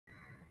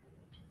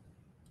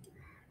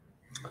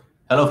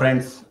Hello,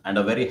 friends, and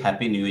a very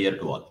happy new year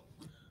to all.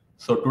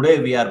 So, today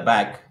we are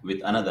back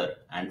with another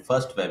and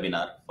first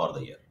webinar for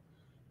the year.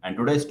 And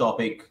today's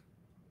topic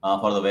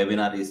for the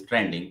webinar is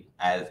trending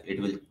as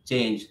it will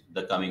change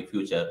the coming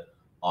future,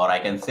 or I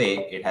can say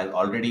it has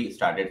already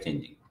started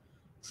changing.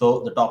 So,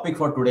 the topic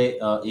for today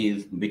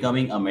is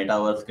becoming a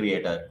metaverse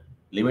creator,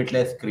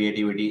 limitless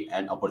creativity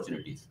and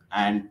opportunities.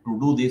 And to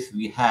do this,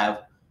 we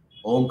have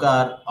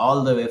Omkar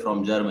all the way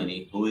from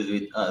Germany who is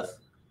with us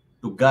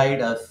to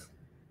guide us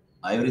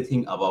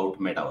everything about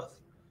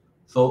Metaverse.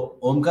 So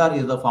Omkar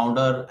is the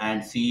founder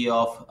and CEO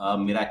of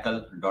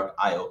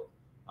Miracle.io.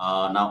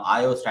 Now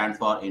IO stands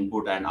for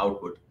input and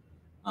output.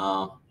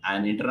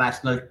 An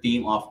international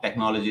team of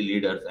technology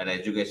leaders and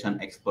education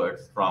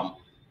experts from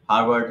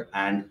Harvard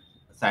and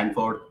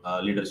Stanford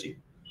leadership.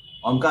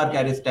 Omkar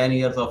carries 10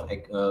 years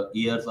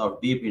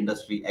of deep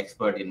industry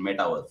expert in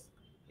metaverse,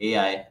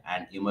 AI,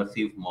 and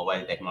immersive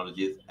mobile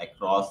technologies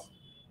across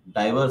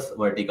diverse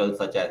verticals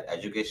such as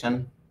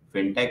education,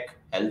 fintech,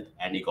 health,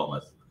 and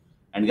e-commerce.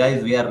 And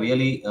guys, we are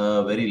really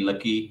very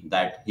lucky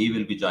that he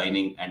will be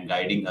joining and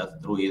guiding us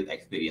through his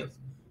experience.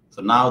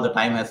 So now the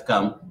time has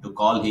come to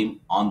call him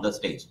on the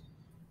stage.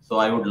 So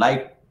I would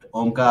like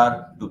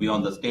Omkar to be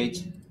on the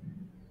stage.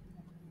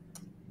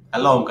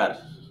 Hello, Omkar.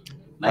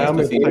 Hi, Nice to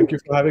Amit. see you. Thank you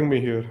for having me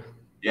here.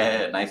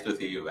 Yeah, nice to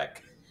see you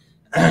back.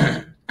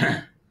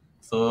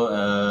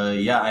 So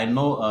yeah, I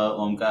know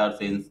Omkar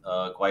since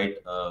quite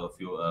a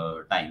few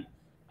time,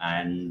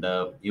 and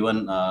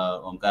even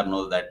Omkar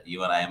knows that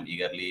even I am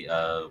eagerly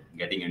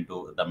getting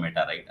into the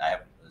meta. Right, I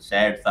have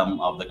shared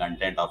some of the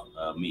content of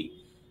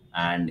me,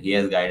 and he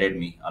has guided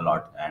me a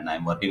lot, and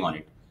I'm working on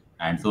it.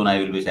 And soon I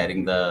will be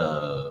sharing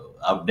the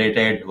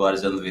updated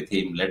versions with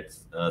him.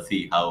 Let's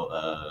see how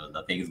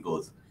the things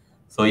goes.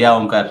 So yeah,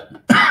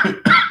 Omkar,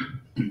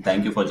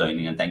 thank you for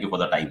joining and thank you for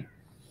the time.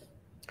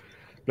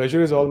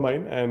 Pleasure is all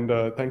mine, and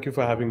thank you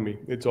for having me.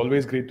 It's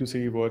always great to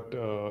see what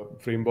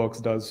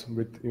Framebox does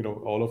with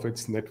all of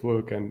its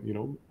network, and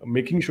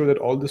making sure that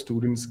all the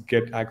students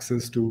get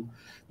access to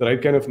the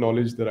right kind of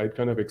knowledge, the right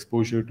kind of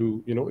exposure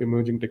to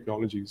emerging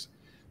technologies,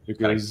 Correct.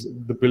 because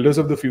the builders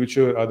of the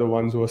future are the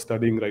ones who are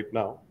studying right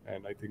now,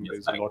 and I think Yes,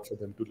 there's a correct. lot for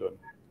them to learn.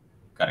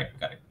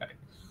 Correct.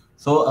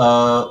 So,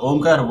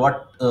 Omkar,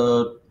 what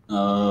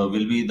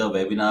will be the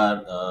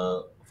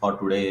webinar for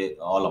today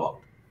all about?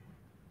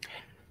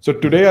 So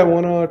today I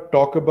want to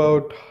talk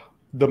about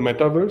the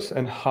metaverse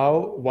and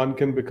how one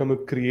can become a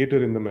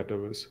creator in the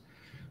metaverse.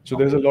 So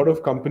there's a Okay. lot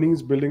of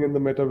companies building in the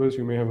metaverse.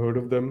 You may have heard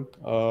of them.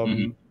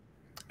 Hmm.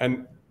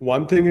 And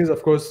one thing is,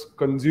 of course,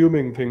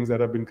 consuming things that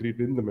have been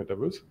created in the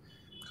metaverse.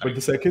 But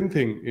the Correct. second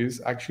thing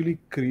is actually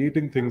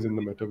creating things in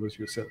the metaverse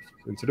yourself.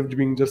 Instead of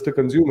being just a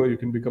consumer, you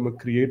can become a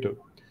creator.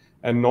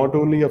 And not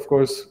only, of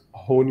course,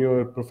 hone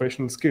your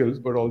professional skills,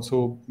 but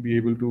also be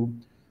able to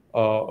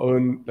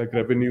earn like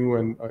revenue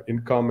and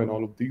income and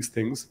all of these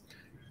things.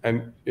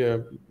 And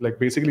like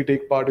basically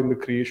take part in the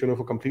creation of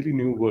a completely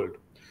new world.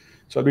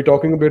 So I'll be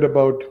talking a bit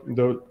about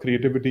the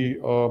creativity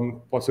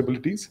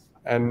possibilities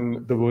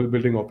and the world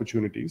building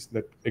opportunities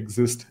that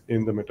exist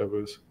in the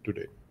metaverse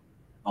today.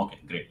 Okay,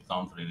 great.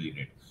 Sounds really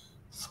great.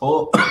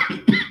 So,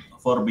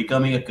 for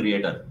becoming a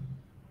creator,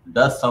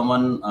 does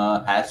someone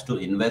has to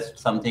invest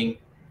something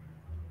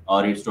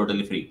or it's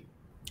totally free?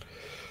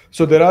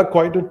 So there are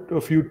quite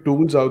a few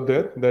tools out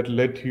there that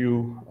let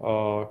you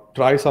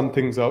try some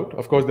things out.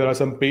 Of course, there are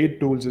some paid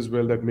tools as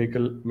well that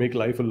make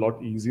life a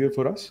lot easier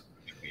for us.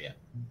 Yeah.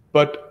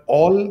 But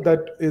all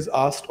that is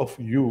asked of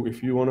you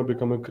if you want to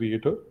become a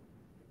creator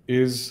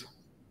is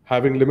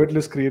having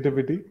limitless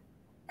creativity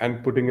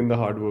and putting in the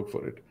hard work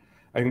for it.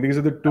 I think these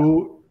are the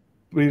two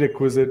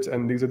prerequisites,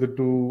 and these are the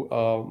two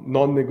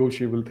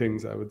non-negotiable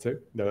things I would say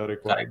that are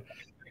Correct. required.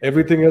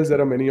 Everything else,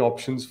 there are many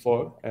options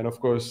for, and of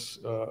course,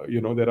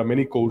 there are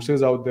many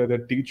courses out there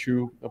that teach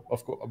you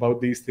about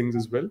these things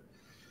as well.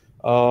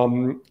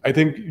 I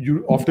think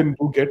you often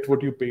do get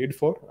what you paid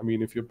for. I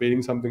mean, if you're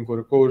paying something for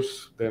a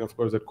course, then of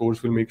course that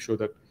course will make sure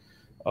that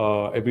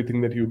everything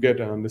that you get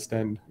and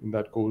understand in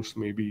that course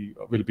maybe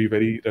will be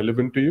very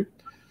relevant to you.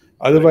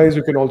 Correct. Otherwise,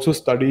 you can also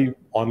study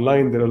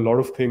online. There are a lot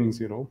of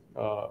things,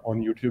 on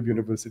YouTube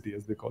University,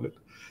 as they call it.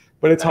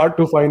 But it's Correct.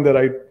 hard to find the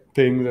right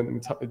things,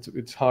 and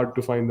it's hard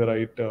to find the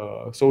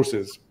right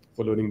sources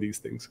for learning these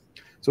things.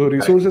 So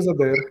Correct. resources are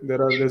there.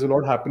 There's a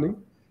lot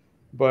happening,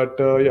 but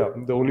yeah,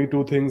 the only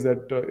two things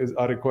that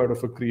are required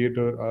of a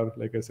creator are,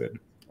 like I said,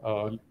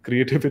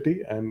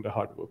 creativity and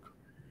hard work.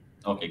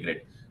 Okay,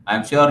 great.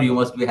 I'm sure you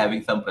must be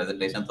having some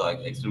presentation, so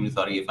I'm extremely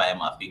sorry if I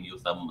am asking you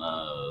some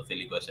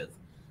silly questions.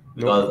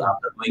 No Because problem.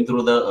 after going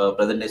through the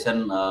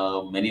presentation,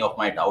 many of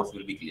my doubts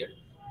will be cleared,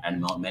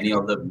 and many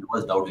of the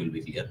viewers' doubt will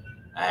be clear.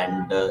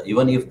 And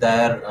even if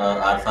there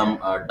are some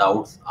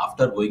doubts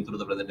after going through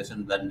the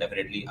presentation, then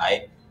definitely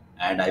I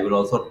will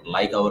also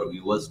like our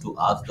viewers to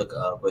ask the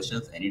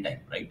questions anytime,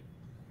 right?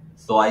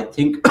 So I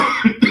think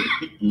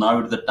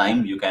now is the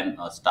time you can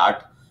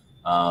start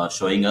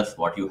showing us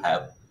what you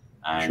have,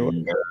 Sure.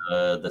 and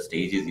the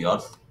stage is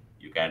yours.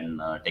 You can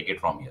take it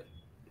from here.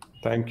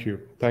 Thank you,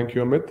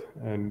 Amit,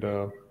 and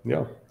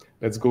yeah.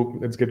 let's go.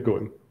 Let's get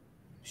going.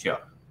 Sure.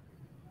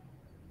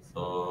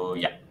 So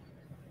yeah.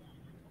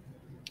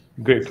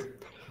 Great.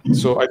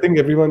 So I think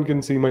everyone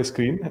can see my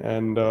screen.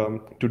 And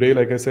today,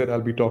 like I said,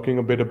 I'll be talking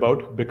a bit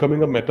about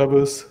becoming a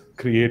metaverse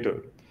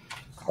creator,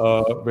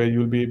 where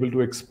you'll be able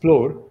to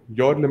explore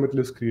your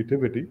limitless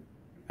creativity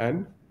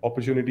and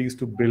opportunities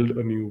to build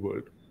a new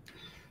world.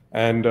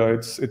 And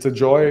it's a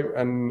joy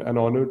and an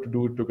honor to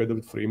do it together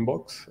with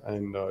Framebox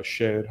and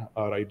share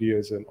our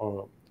ideas and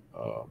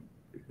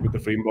with the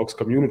Framebox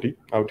community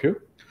out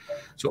here.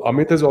 So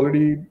Amit has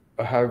already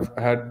have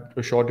had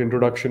a short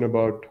introduction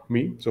about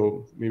me,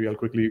 so maybe I'll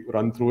quickly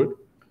run through it.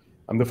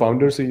 I'm the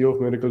founder CEO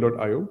of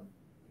Miracle.io,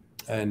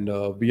 and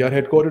we are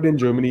headquartered in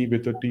Germany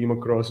with a team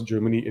across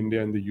Germany,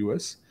 India, and the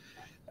US.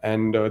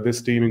 And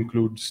this team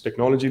includes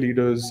technology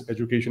leaders,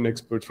 education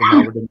experts from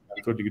Harvard and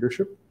Stanford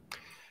leadership.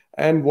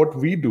 And what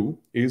we do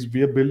is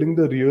we are building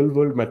the real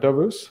world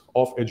metaverse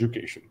of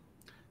education.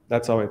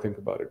 That's how I think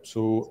about it.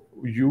 So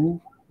you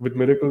with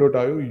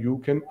Miracle.io, you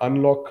can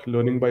unlock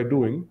learning by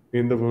doing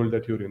in the world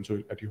that you're in. So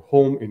at your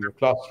home, in your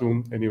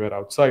classroom, anywhere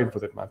outside for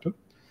that matter.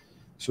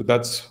 So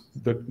that's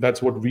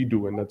what we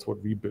do and that's what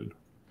we build.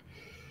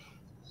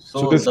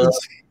 So So this the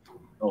is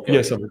okay,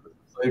 yes, okay. Amit.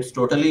 So it's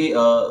totally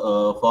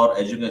for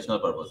educational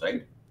purpose,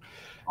 right?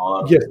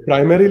 Or Yes,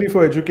 primarily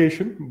for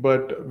education,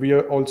 but we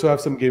also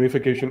have some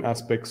gamification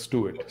aspects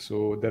to it.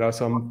 So there are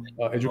some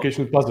okay,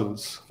 educational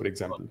puzzles, for okay.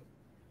 example.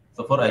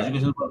 So for Yeah.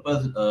 educational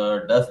purpose,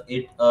 does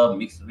it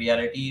mixed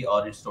reality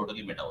or it's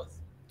totally metaverse?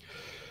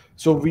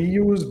 So we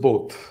use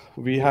both.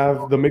 We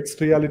have the mixed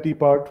reality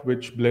part,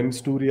 which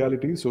blends two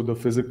realities, so the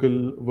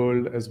physical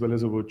world as well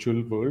as a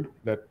virtual world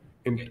that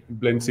Okay,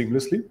 blend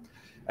seamlessly.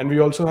 And we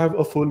also have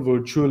a full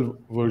virtual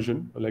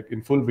version, like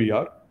in full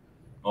VR,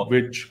 okay,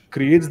 which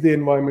creates the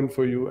environment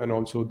for you and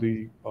also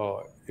the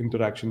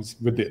interactions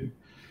within.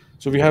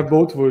 So we have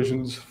both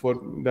versions for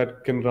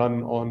that can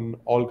run on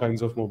all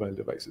kinds of mobile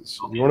devices.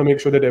 So we okay. want to make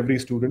sure that every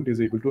student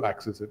is able to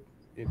access it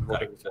in Correct,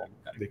 whatever correct, form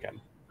correct, they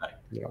can. correct.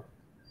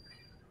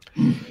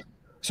 Yeah.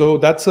 So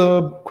that's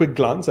a quick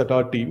glance at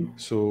our team.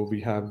 So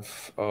we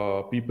have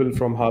people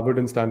from Harvard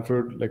and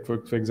Stanford, like for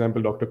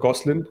example, Dr.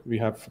 Koslin. We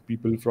have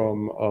people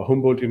from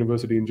Humboldt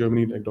University in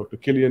Germany, like Dr.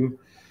 Killian.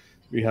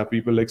 We have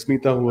people like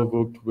Smita who have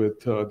worked with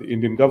the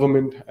Indian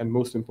government. And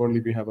most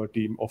importantly, we have a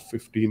team of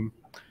 15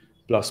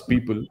 plus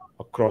people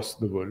across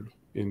the world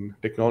in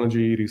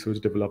technology, research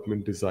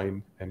development,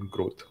 design, and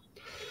growth.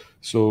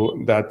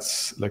 So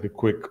that's like a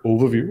quick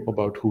overview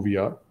about who we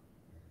are.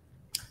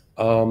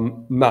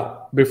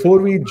 Now, before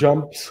we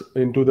jump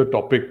into the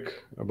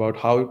topic about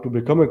how to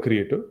become a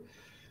creator,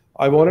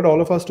 I wanted all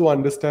of us to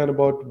understand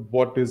about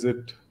what is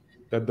it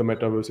that the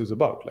metaverse is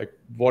about. Like,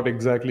 what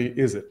exactly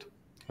is it,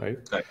 right?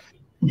 Correct.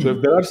 So,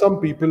 if there are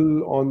some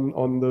people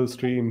on the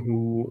stream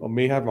who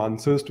may have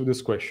answers to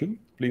this question,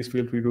 please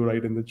feel free to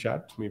write in the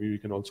chat. Maybe we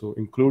can also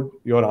include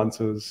your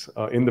answers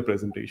in the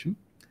presentation.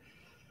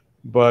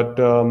 But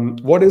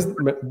what is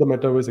the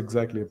metaverse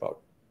exactly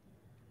about?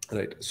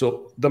 Right.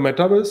 So the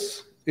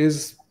metaverse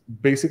is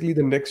basically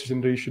the next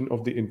generation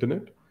of the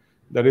internet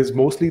that is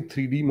mostly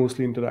 3D,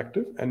 mostly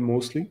interactive, and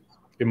mostly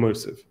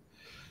immersive.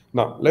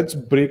 Now, let's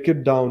break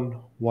it down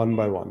one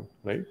by one,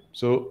 right?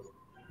 So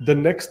the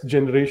next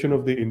generation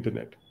of the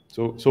internet.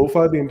 So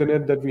far the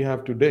internet that we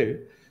have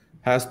today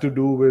has to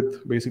do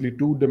with basically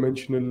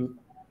two-dimensional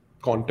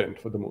content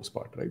for the most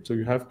part, right? So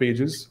you have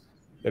pages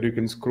that you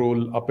can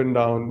scroll up and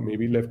down,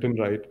 maybe left and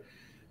right.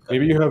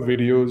 Maybe Correct. you have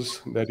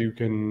videos that you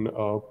can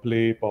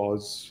play,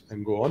 pause,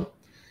 and go on.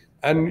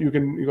 And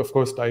you of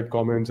course, type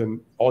comments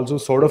and also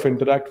sort of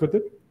interact with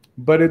it.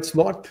 But it's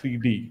not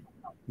 3D.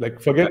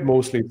 Like, forget Correct.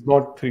 mostly, it's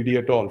not 3D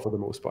at all for the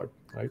most part,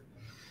 right?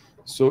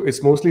 So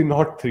it's mostly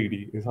not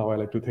 3D, is how I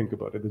like to think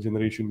about it, the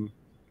generation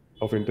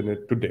of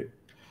internet today.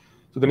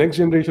 So the next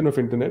generation of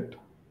internet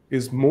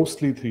is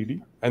mostly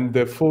 3D and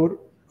therefore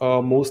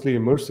mostly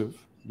immersive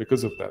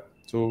because of that.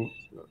 So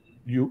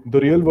the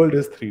real world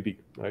is 3D,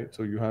 right?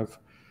 So you have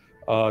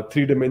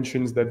three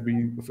dimensions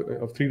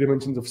of 3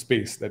 dimensions of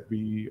space that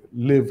we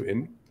live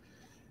in,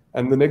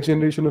 and the next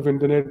generation of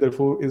internet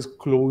therefore is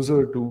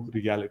closer to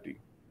reality,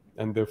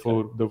 and Correct.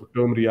 therefore the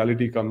term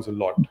reality comes a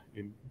lot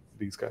in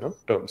these kind of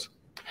terms.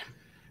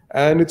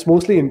 And it's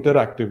mostly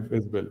interactive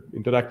as well.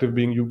 Interactive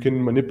being you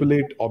can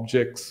manipulate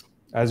objects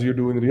as you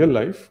do in real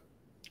life,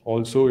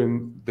 also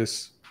in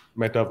this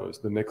metaverse,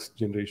 the next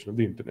generation of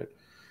the internet.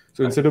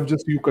 So Correct. instead of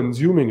just you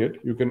consuming it,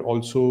 you can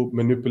also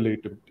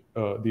manipulate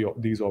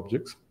these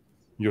objects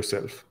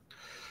yourself.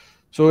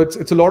 So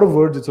it's a lot of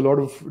words, it's a lot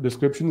of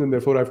descriptions, and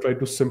therefore I've tried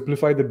to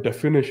simplify the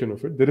definition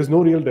of it. There is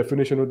no real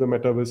definition of the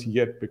metaverse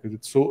yet because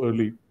it's so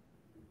early,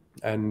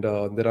 and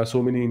there are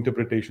so many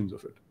interpretations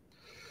of it.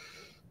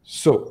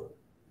 So,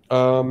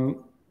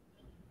 um,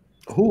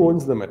 who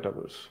owns the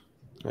metaverse?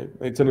 Right?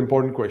 It's an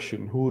important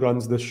question. Who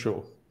runs this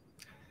show?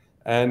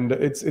 And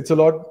it's a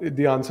lot.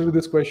 The answer to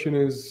this question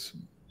is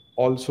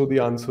also the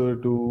answer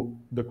to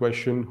the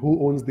question: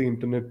 who owns the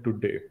internet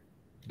today?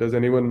 Does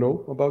anyone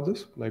know about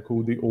this? Like,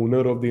 who the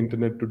owner of the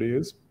internet today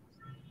is?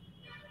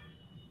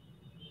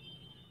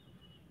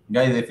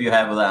 Guys, if you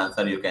have the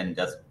answer, you can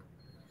just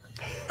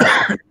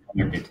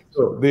comment it.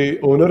 So the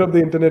owner of the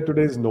internet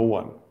today is no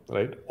one,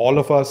 right? All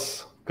of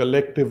us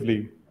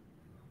collectively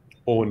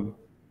own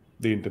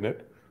the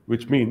internet,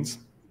 which means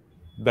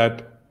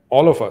that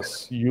all of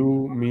us,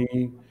 you,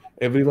 me,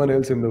 everyone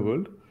else in the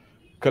world,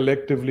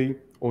 collectively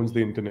owns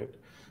the internet.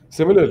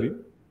 Similarly,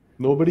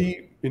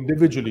 nobody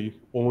individually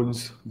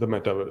owns the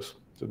metaverse.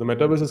 So the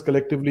metaverse is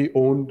collectively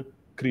owned,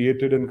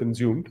 created, and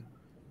consumed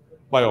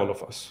by all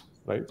of us,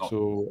 right? Oh,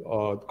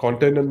 So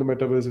content in the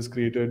metaverse is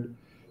created,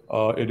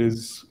 it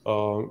is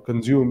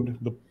consumed.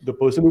 The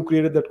person who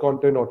created that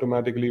content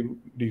automatically,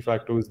 de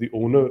facto, is the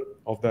owner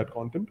of that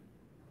content,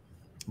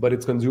 but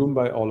it's consumed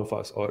by all of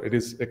us, or it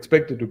is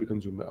expected to be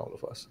consumed by all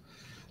of us,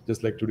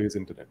 just like today's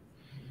internet.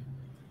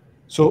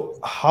 So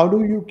how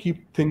do you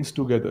keep things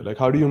together? Like,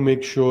 how do you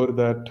make sure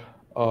that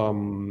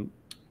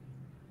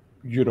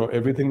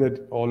everything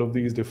that all of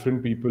these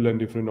different people and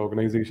different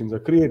organizations are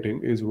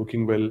creating is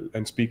working well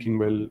and speaking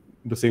well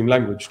the same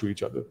language to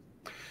each other?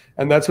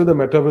 And that's where the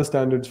Metaverse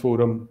Standards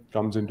Forum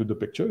comes into the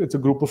picture. It's a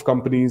group of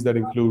companies that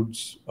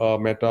includes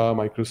Meta,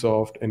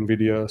 Microsoft,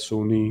 Nvidia,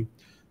 Sony,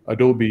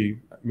 Adobe,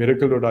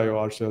 Miracle.io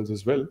ourselves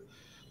as well.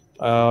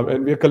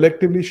 And we are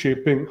collectively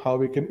shaping how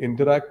we can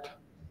interact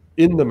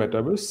in the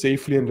metaverse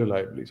safely and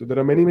reliably. So there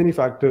are many, many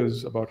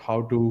factors about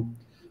how to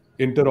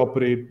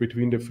interoperate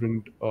between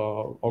different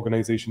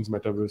organizations,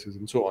 metaverses,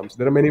 and so on. So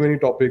there are many, many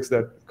topics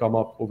that come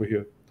up over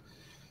here.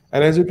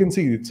 And as you can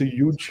see, it's a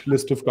huge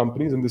list of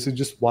companies, and this is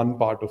just one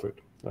part of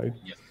it, right?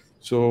 yes.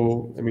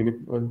 So, I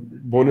mean,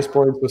 bonus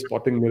points for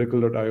spotting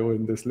Miracle.io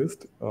in this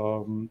list.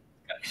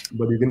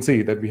 But you can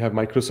see that we have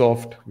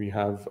Microsoft, we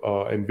have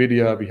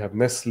Nvidia, we have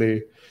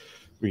Nestle,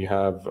 we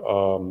have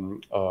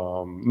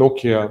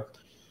Nokia.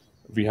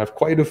 We have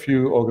quite a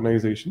few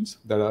organizations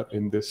that are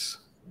in this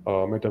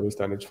Metaverse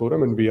Standards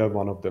Forum, and we are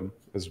one of them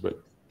as well.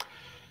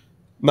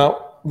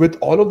 Now, with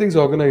all of these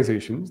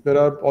organizations, there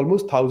are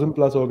almost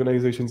 1,000+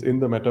 organizations in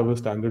the Metaverse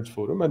Standards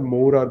Forum, and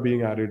more are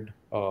being added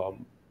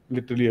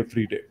literally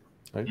every day.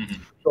 Right?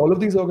 So all of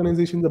these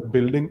organizations are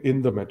building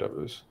in the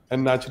metaverse,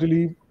 and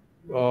naturally,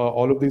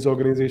 all of these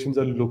organizations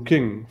are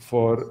looking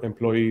for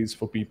employees,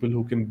 for people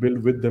who can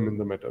build with them in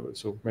the metaverse.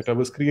 So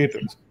metaverse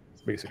creators,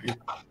 basically.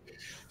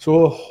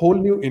 So a whole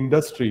new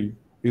industry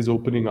is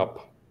opening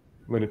up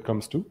when it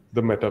comes to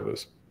the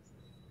metaverse.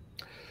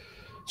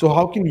 So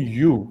how can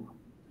you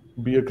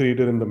be a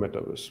creator in the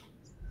metaverse?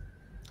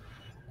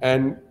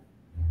 And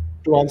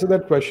to answer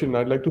that question,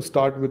 I'd like to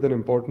start with an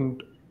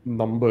important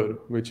number,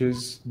 which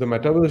is the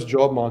metaverse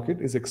job market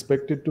is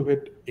expected to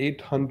hit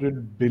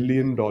 $800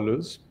 billion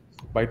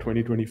by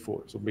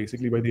 2024. So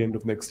basically by the end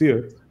of next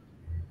year,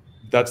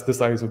 that's the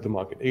size of the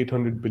market,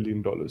 $800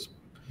 billion.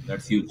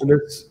 That's huge. And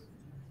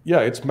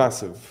it's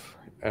massive,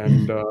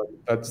 and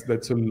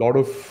that's a lot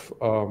of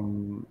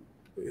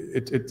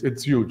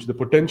it's huge. The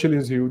potential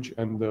is huge,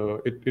 and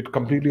it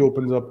completely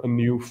opens up a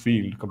new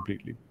field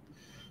completely.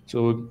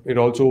 So it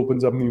also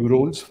opens up new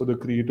roles for the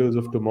creators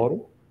of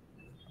tomorrow.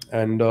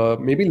 And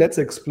maybe let's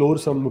explore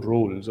some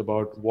roles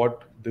about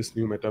what this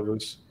new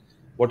metaverse,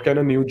 what kind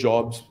of new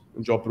jobs,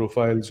 job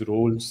profiles,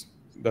 roles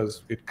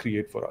does it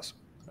create for us,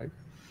 right?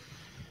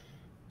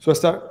 So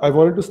I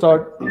wanted to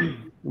start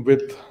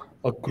with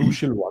a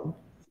crucial one.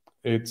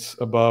 It's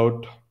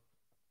about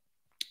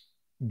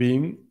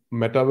being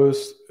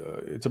metaverse.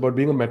 It's about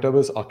being a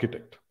metaverse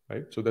architect,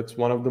 right? So that's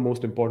one of the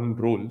most important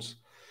roles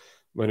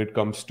when it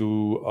comes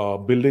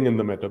to building in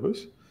the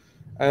metaverse.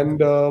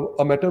 And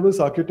a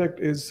metaverse architect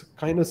is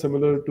kind of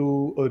similar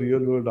to a real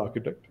world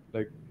architect.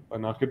 Like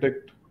an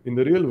architect in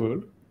the real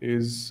world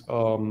is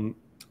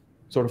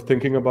sort of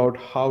thinking about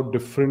how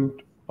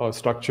different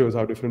structures,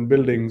 how different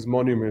buildings,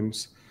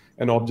 monuments,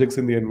 and objects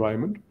in the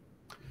environment,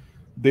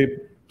 they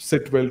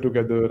sit well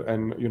together,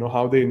 and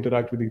how they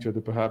interact with each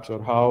other perhaps,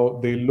 or how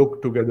they look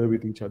together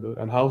with each other,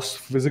 and how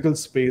physical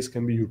space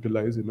can be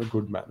utilized in a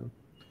good manner.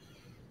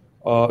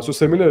 So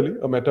similarly,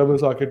 a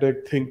metaverse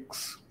architect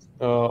thinks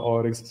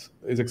or is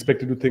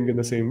expected to think in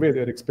the same way.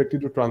 They're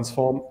expected to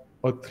transform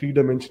a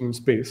three-dimensional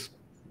space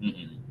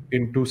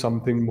into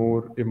something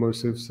more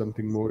immersive,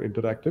 something more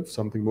interactive,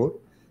 something more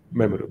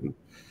memorable.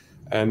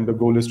 And the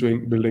goal is to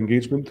build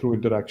engagement through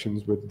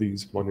interactions with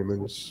these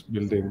monuments,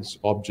 buildings,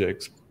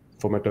 objects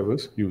for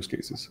metaverse use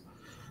cases.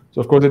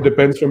 So of course, it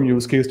depends from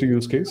use case to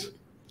use case.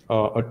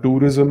 A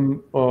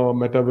tourism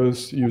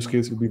metaverse use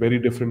case will be very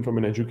different from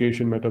an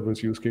education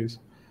metaverse use case,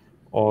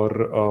 or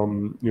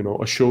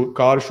a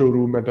car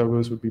showroom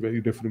metaverse would be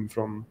very different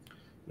from,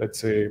 let's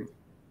say,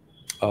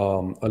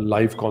 a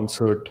live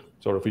concert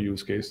sort of a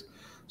use case.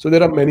 So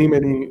there are many,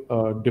 many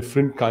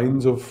different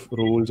kinds of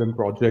roles and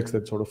projects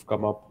that sort of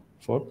come up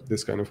for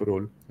this kind of a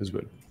role as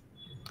well.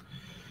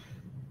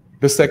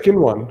 The second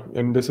one,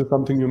 and this is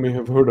something you may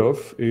have heard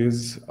of,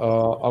 is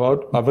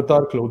about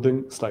avatar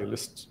clothing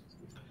stylists.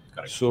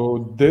 Correct.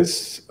 So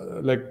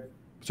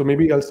so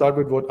maybe I'll start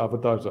with what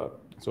avatars are.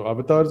 So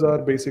avatars are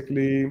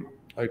basically,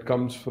 it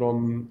comes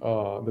from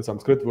the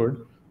Sanskrit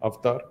word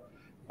avatar,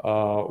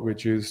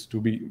 which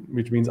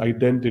means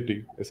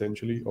identity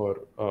essentially, or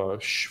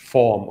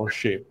form or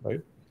shape,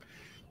 right?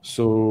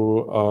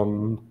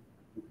 So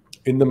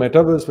in the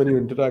metaverse, when you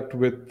interact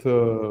with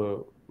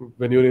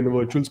when you're in a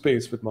virtual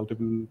space with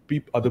multiple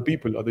other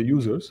people, other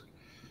users,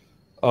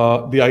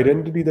 the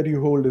identity that you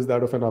hold is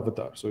that of an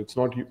avatar. So it's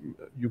not you.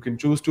 You can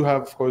choose to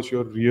have, of course,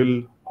 your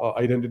real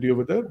identity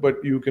over there,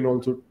 but you can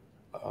also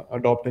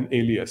adopt an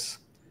alias,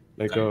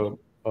 like Correct.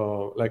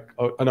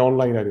 an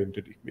online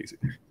identity,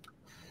 basically.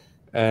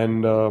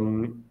 And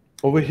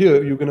over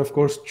here, you can of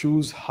course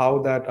choose how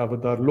that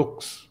avatar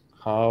looks,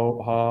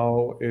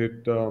 how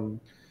it,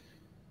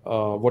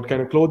 what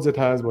kind of clothes it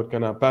has, what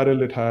kind of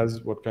apparel it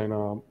has, what kind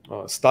of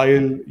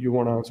style you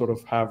want to sort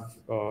of have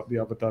the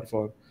avatar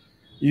for.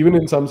 Even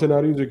in some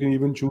scenarios, you can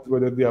even choose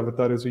whether the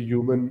avatar is a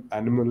human,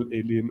 animal,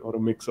 alien, or a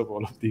mix of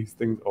all of these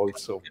things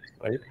also,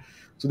 right?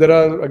 So there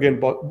are, again,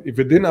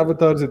 within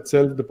avatars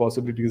itself, the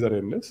possibilities are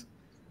endless.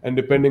 And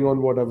depending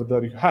on what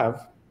avatar you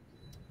have,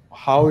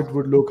 how it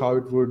would look, how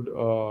it would,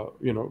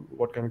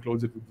 what kind of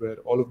clothes it would wear,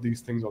 all of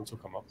these things also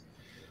come up.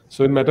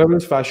 So in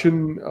metaverse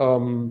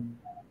fashion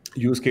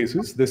use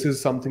cases, this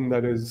is something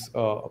that is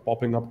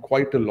popping up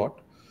quite a lot.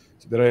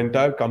 So there are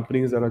entire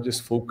companies that are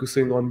just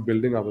focusing on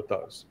building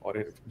avatars, or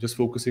just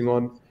focusing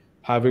on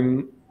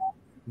having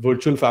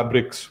virtual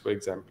fabrics, for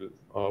example,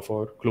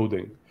 for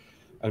clothing,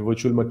 and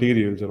virtual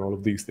materials and all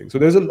of these things. So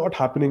there's a lot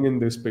happening in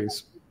this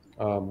space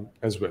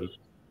as well.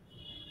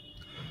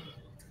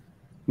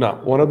 Now,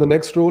 one of the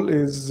next role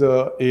is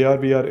AR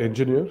VR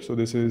engineer. So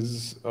this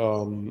is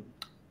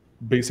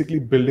basically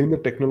building the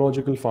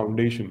technological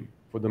foundation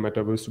for the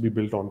metaverse to be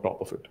built on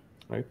top of it,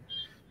 right?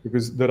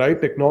 Because the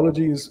right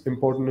technology is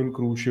important and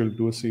crucial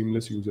to a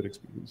seamless user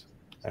experience,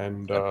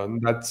 and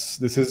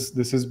this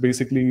is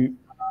basically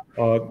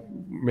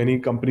many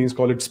companies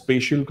call it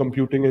spatial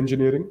computing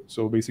engineering.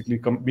 So basically,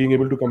 being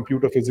able to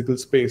compute a physical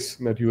space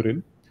that you're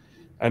in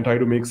and try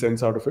to make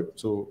sense out of it.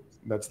 So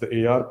that's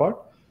the AR part.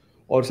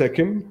 Or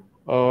second,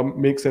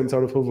 make sense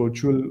out of a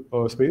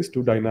virtual space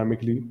to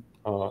dynamically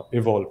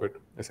evolve it,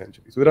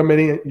 essentially. So there are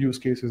many use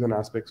cases and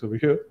aspects over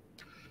here,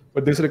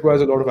 but this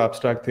requires a lot of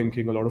abstract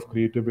thinking, a lot of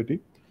creativity,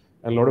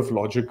 and a lot of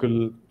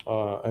logical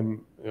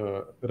and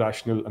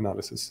rational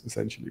analysis,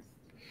 essentially.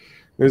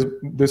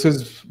 This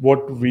is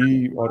what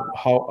we, or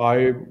how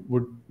I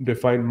would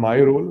define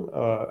my role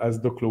as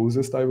the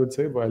closest, I would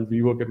say, while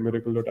we work at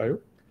Miracle.io.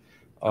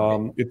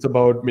 Okay. It's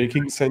about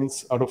making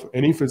sense out of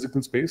any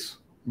physical space,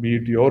 be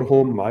it your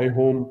home,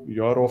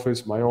 your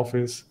office, my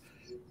office,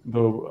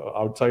 the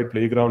outside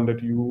playground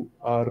that you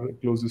are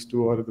closest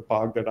to, or the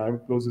park that I'm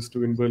closest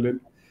to in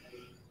Berlin.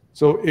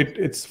 So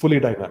it's fully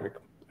dynamic.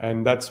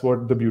 And that's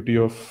what the beauty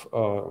of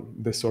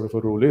this sort of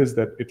a role is,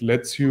 that it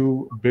lets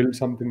you build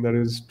something that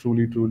is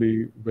truly,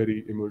 truly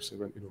very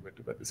immersive and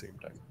innovative at the same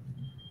time.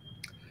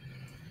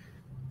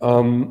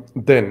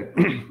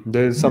 Then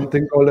there's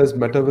something called as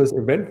Metaverse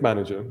Event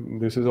Manager.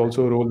 This is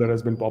also a role that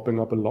has been popping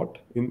up a lot,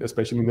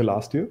 especially in the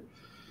last year.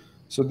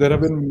 So there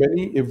have been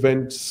many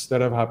events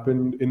that have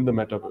happened in the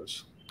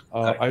Metaverse.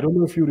 Correct. I don't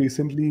know if you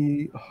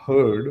recently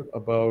heard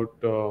about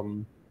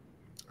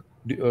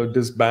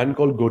this band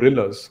called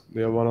Gorillas.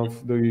 They are one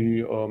of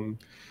the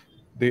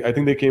I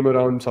think they came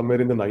around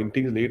somewhere in the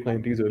 90s, late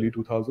 90s, early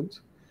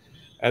 2000s,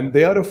 and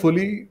they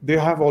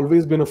have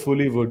always been a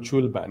fully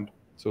virtual band.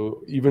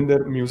 So even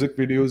their music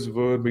videos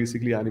were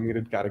basically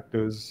animated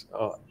characters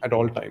at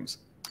all times.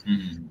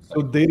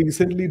 So Correct. they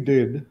recently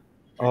did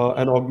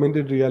an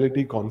augmented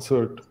reality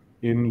concert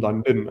in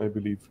London, I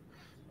believe,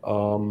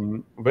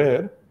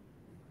 where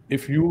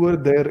if you were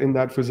there in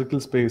that physical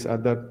space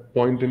at that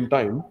point in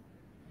time,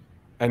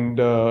 and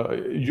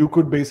you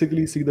could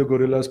basically see the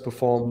gorillas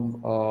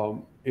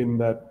perform in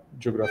that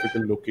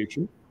geographical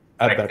location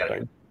at Correct. that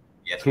Correct. time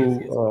Yes. Yes. through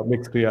Yes.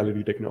 mixed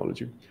reality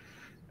technology.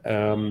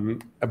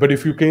 But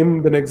if you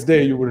came the next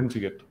day, you wouldn't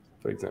see it,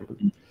 for example.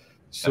 Correct.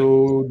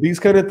 So these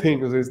kind of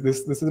things, this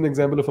is an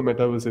example of a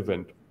metaverse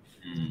event.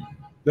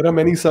 There are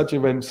many such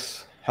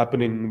events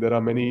happening. There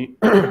are many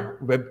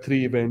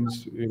Web3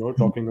 events,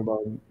 talking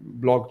about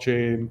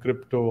blockchain,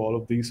 crypto, all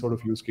of these sort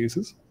of use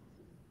cases.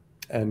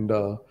 And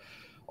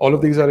all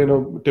of these are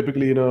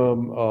typically in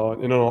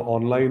an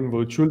online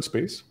virtual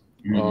space,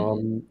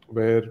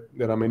 where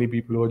there are many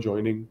people who are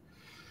joining.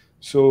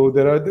 So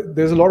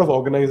there's a lot of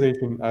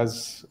organization,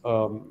 as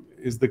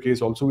is the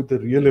case also with the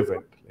real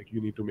event. Like,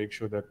 you need to make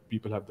sure that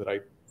people have the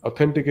right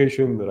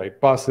authentication, the right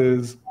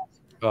passes,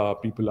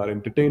 people are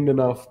entertained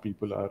enough,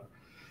 people are,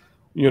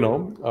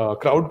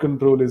 crowd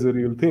control is a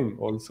real thing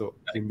also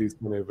in these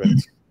kind of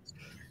events.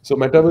 So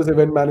Metaverse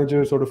Event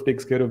Manager sort of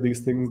takes care of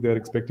these things. They're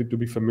expected to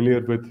be familiar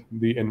with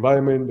the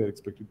environment. They're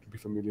expected to be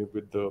familiar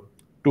with the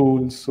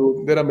tools.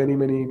 So there are many,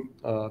 many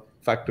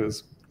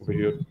factors over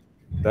here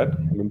that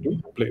come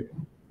into play.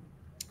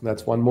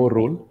 That's one more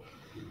role.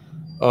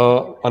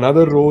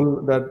 Another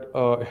role that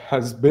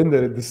has been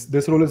there.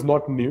 This role is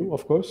not new,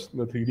 of course.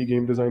 The 3D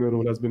game designer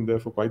role has been there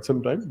for quite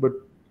some time, but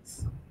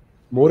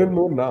more and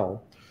more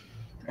now,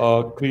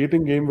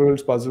 creating game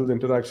worlds, puzzles,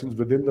 interactions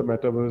within the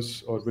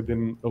metaverse or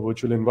within a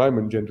virtual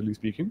environment, generally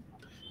speaking,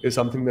 is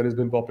something that has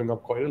been popping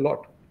up quite a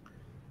lot.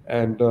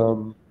 And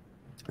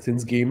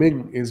since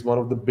gaming is one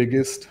of the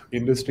biggest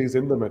industries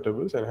in the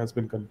metaverse and has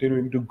been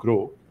continuing to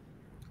grow,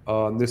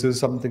 this is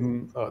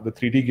something, the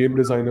 3D game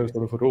designer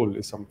sort of a role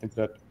is something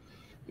that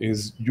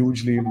is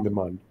hugely in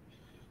demand.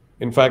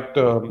 In fact,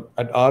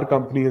 at our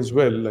company as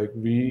well, like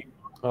we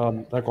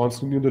are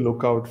constantly on the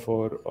lookout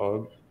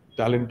for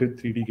talented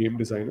 3D game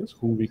designers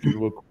who we can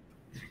work with.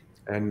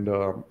 And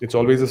it's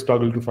always a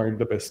struggle to find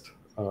the best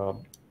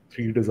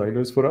 3D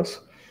designers for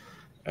us.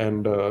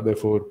 And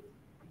therefore,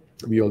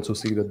 we also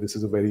see that this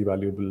is a very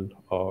valuable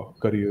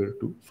career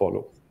to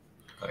follow.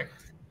 Correct.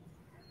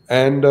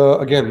 And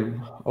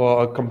again,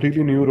 a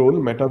completely new role,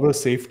 metaverse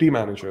safety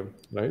manager,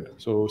 right?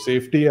 So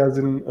safety, as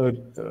in,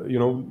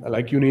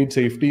 like you need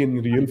safety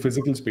in real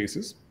physical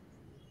spaces.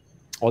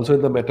 Also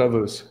in the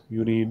metaverse,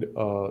 you need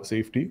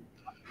safety,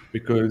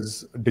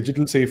 because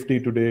digital safety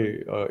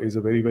today is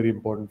a very, very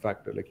important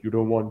factor. Like you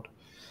don't want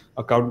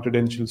account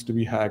credentials to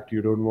be hacked.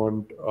 You don't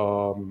want,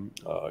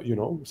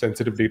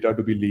 sensitive data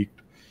to be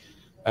leaked.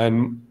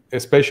 And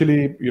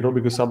especially,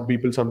 because some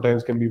people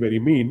sometimes can be very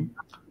mean,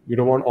 you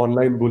don't want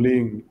online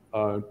bullying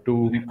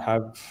to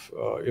have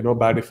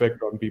bad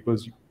effect on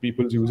people's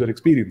user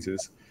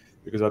experiences,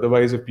 because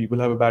otherwise, if people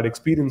have a bad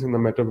experience in the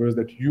metaverse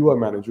that you are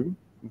managing,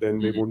 then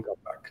they Mhm. won't come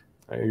back.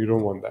 You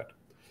don't want that.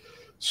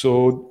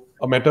 So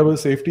a metaverse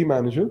safety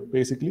manager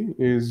basically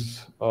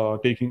is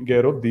taking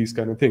care of these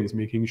kind of things,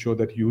 making sure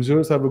that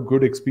users have a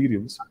good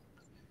experience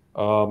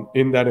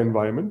in that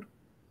environment,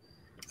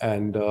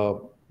 and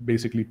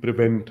basically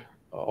prevent,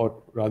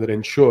 or rather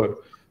ensure,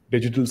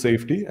 digital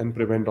safety and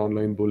prevent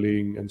online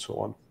bullying and so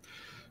on.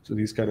 So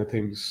these kind of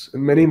things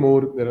and many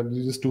more. There are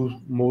just two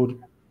more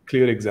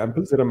clear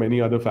examples. There are many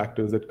other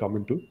factors that come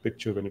into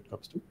picture when it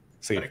comes to Correct.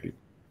 safety.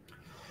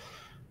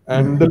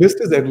 And the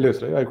list is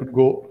endless, right? I could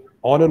go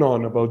on and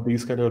on about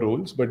these kind of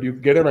roles, but you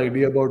get an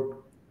idea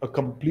about a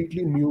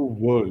completely new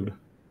world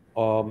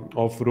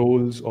of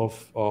roles,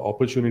 of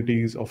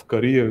opportunities, of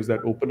careers that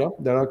open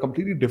up that are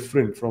completely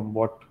different from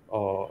what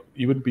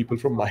even people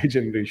from my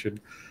generation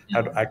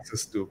had Mhm.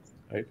 access to,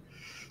 right?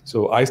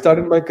 So I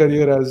started my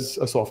career as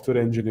a software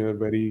engineer,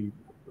 very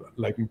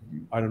like,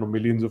 I don't know,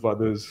 millions of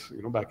others,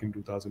 back in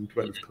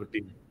 2012,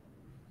 13.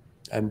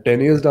 And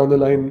 10 years down the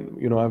line,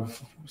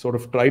 I've sort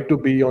of tried to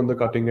be on the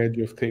cutting edge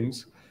of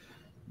things.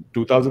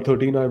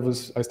 2013,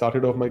 I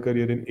started off my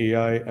career in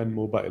AI and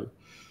mobile.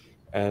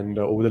 And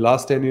over the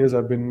last 10 years,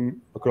 I've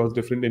been across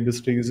different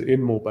industries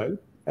in mobile.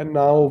 And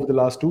now over the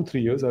last 2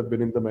 3 years, I've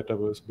been in the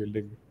metaverse,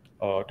 building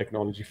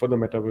technology for the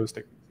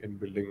metaverse, and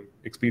building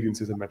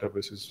experiences in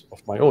metaverses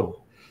of my own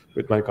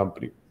with my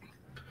company.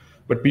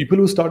 But people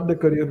who start their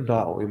career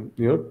now, in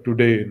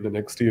today, in the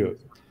next year,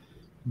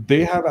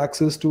 they have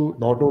access to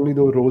not only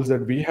the roles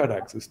that we had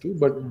access to,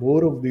 but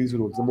more of these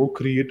roles, the more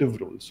creative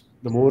roles,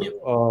 the more Yep.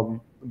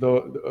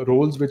 the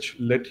roles which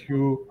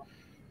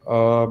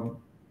um,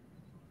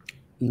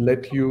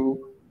 let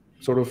you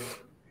sort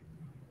of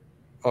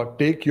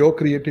take your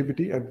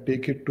creativity and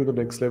take it to the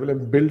next level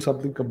and build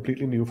something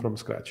completely new from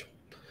scratch.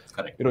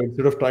 Correct.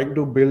 Instead of trying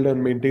to build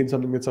and maintain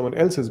something that someone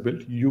else has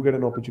built, you get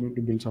an opportunity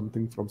to build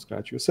something from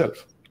scratch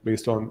yourself,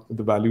 based on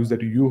the values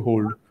that you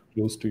hold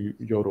close to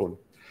your own.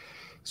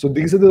 So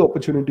these are the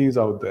opportunities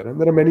out there, and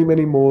there are many,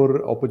 many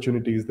more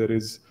opportunities. There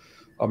is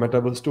a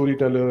metaverse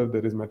storyteller,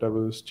 there is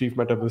metaverse chief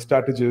metaverse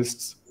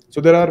strategists. So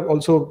there are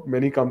also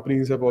many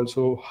companies have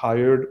also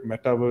hired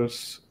chief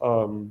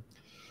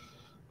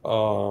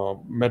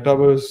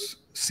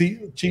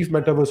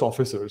metaverse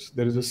officers.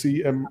 There is a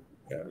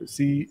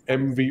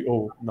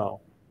CMVO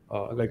now.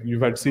 Like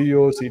you've had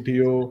CEO,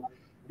 CTO,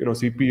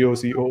 CPO,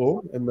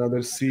 COO, and now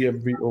there's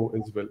CMVO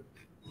as well,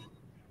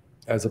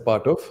 as a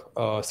part of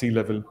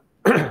C-level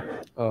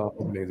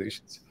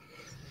organizations.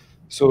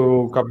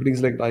 So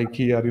companies like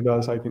Nike,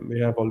 Adidas, I think they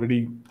have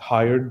already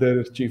hired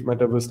their chief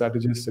metaverse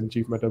strategists and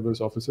chief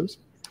metaverse officers.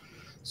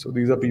 So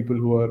these are people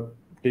who are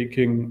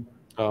taking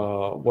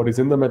what is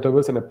in the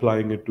metaverse and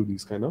applying it to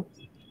these kind of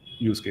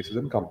use cases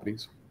and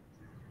companies.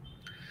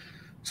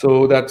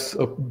 So that's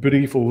a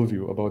brief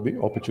overview about the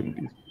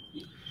opportunities.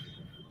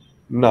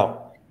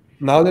 Now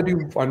that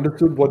you've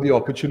understood what the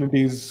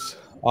opportunities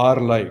are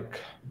like,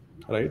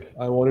 right?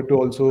 I wanted to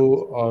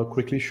also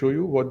quickly show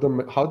you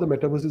how the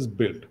metaverse is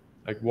built.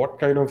 Like, what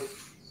kind of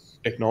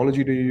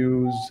technology do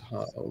you use?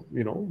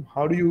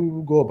 How do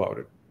you go about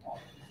it?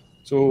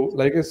 So,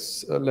 like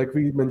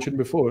we mentioned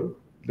before,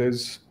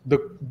 there's the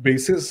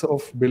basis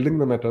of building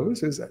the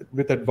metaverse is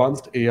with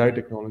advanced AI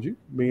technology,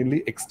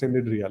 mainly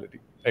extended reality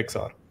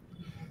 (XR).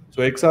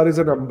 So XR is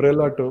an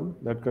umbrella term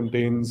that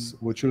contains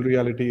virtual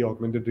reality,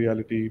 augmented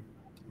reality,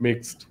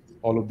 mixed,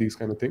 all of these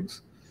kind of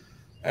things.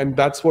 And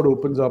that's what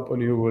opens up a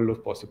new world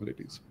of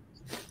possibilities.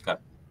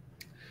 Correct.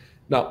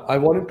 Now, I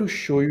wanted to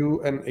show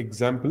you an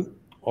example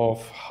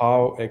of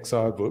how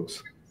XR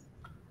works.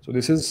 So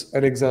this is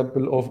an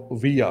example of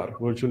VR,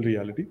 virtual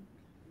reality.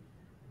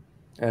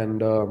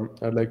 And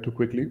I'd like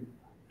to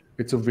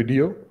it's a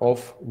video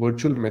of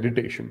virtual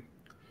meditation,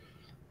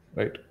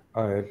 right?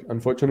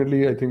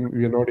 Unfortunately, I think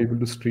we are not able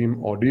to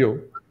stream audio,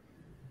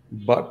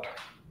 but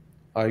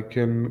I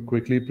can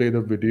quickly play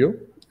the video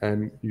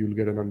and you'll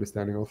get an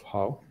understanding of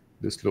how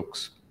this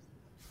looks.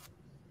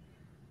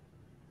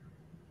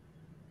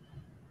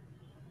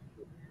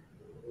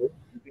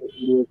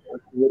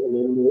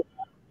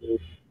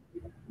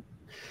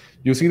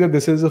 You see that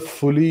this is a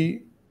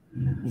fully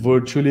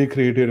virtually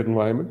created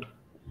environment,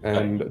 Correct.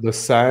 and the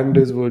sand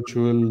is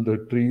virtual,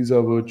 the trees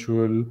are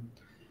virtual,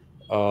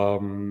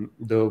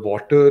 the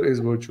water is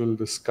virtual,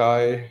 the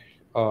sky,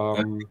 Everything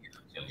um, is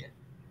virtual, yeah.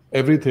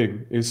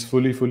 everything is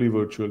fully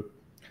virtual.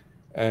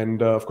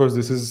 And of course,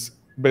 this is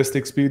best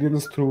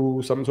experienced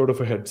through some sort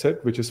of a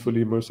headset, which is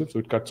fully immersive. So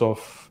it cuts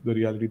off the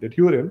reality that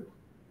you're in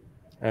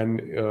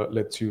and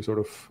lets you sort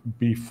of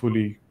be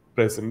fully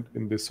present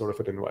in this sort of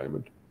an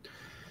environment.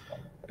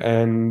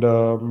 And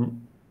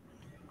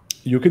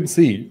you can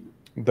see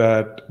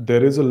that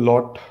there is a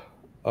lot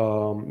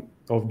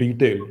of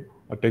detail,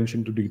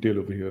 attention to detail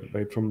over here,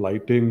 right? From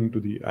lighting to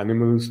the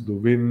animals, the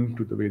wind,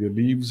 to the way the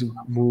leaves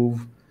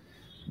move.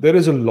 There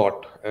is a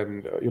lot,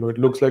 and it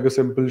looks like a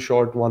simple,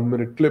 short 1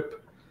 minute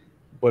clip,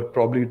 but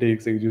probably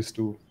takes ages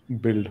to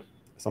build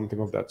something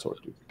of that sort.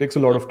 It takes a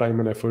lot of time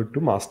and effort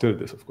to master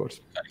this, of course.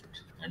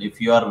 Correct. And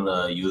if you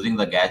are using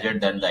the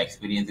gadget, then the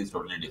experience is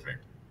totally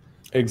different.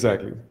 You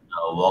Exactly.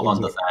 walk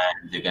on the Exactly.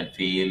 sand, you can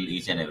feel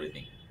each and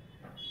everything.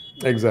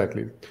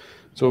 Exactly.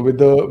 So with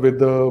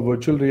the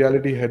virtual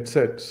reality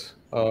headsets,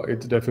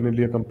 it's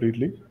definitely a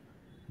completely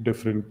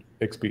different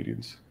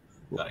experience.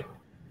 Correct.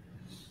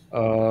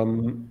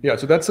 Yeah,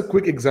 so that's a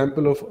quick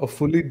example of a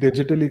fully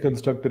digitally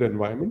constructed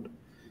environment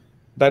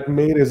that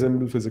may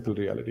resemble physical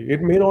reality.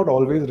 It may not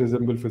always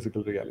resemble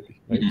physical reality,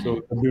 right? So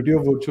Mhm. the beauty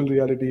of virtual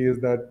reality is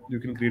that you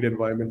can create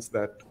environments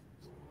that,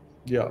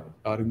 yeah,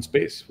 are in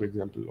space, for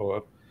example,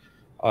 or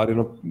are in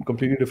a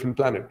completely different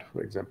planet,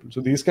 for example.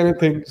 So these kind of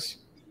things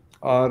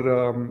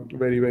are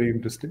very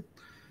interesting,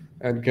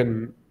 and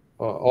can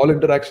all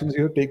interactions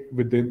here take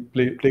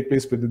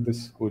place within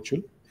this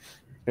virtual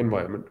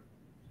environment.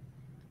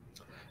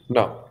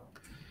 Now,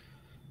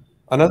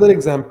 another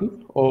example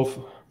of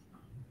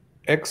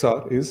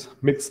XR is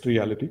mixed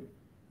reality,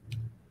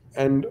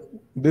 and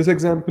this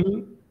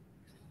example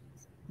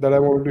that I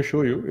wanted to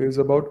show you is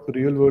about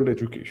real world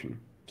education.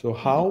 So,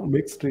 how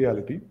mixed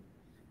reality,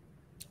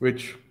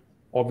 which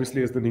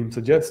obviously, as the name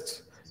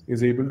suggests,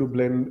 is able to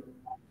blend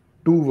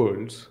two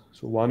worlds.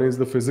 So, one is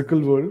the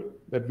physical world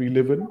that we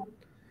live in,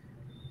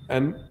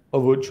 and a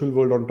virtual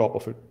world on top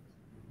of it.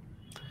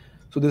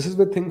 So, this is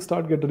where things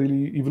start get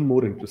really even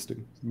more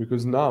interesting,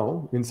 because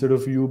now, instead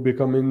of you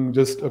becoming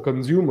just a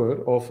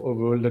consumer of a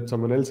world that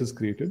someone else has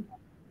created,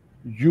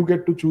 you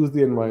get to choose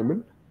the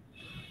environment,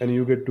 and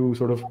you get to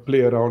sort of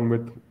play around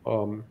with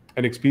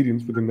an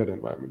experience within that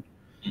environment.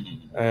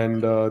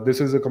 And this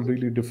is a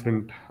completely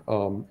different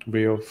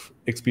way of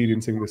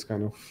experiencing this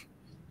kind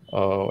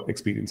of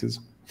experiences.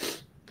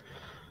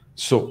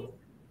 So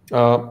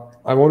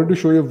I wanted to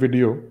show you a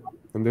video,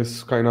 and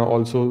this kind of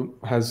also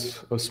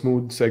has a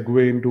smooth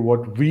segue into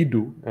what we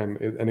do, and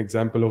an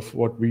example of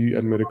what we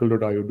at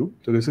Miracle.io do.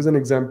 So this is an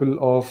example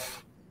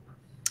of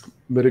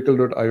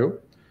Miracle.io,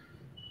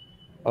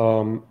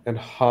 and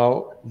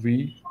how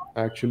we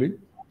actually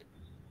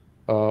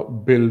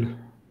build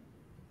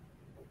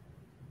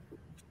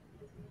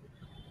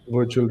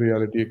virtual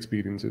reality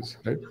experiences,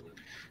 right?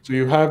 So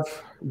you have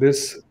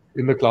this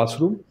in the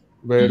classroom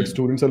where Mhm.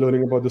 students are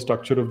learning about the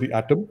structure of the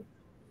atom.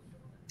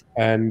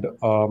 And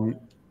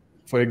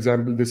for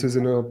example, this is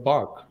in a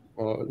park,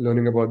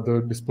 learning about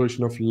the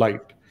dispersion of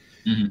light.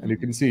 And you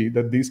Mhm. can see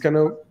that these kind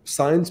of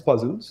science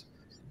puzzles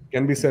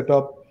can be set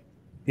up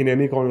in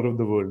any corner of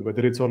the world,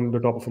 whether it's on the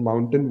top of a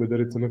mountain,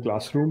 whether it's in a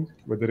classroom,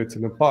 whether it's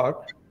in a park,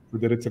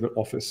 whether it's in an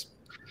office.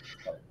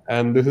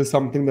 And this is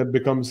something that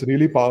becomes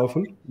really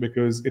powerful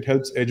because it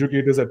helps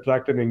educators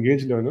attract and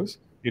engage learners.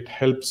 It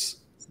helps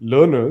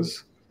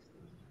learners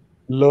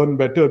learn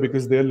better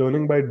because they're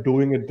learning by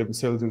doing it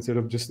themselves instead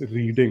of just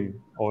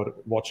reading or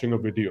watching a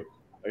video,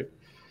 right?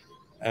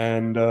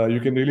 And you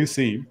can really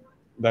see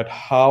that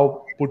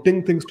how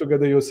putting things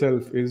together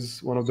yourself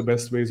is one of the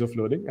best ways of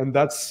learning, and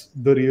that's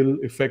the real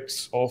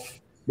effects of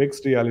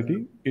mixed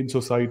reality in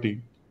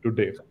society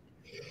today.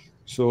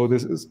 So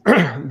this is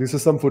this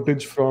is some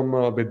footage from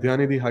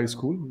Vidyanidhi High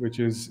School, which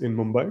is in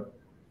Mumbai,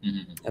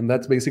 Mhm. and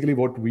that's basically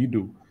what we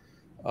do.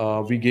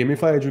 We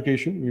gamify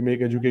education, we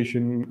make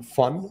education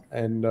fun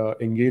and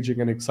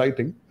engaging and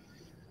exciting,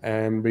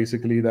 and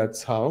basically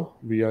that's how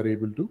we are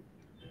able to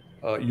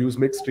use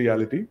mixed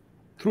reality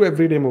through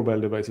everyday mobile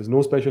devices,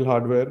 no special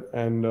hardware,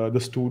 and the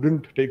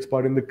student takes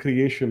part in the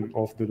creation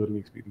of the learning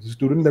experience. The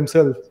student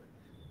themselves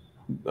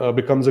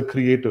becomes a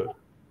creator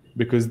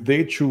because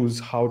they choose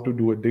how to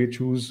do it. They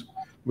choose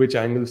which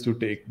angles to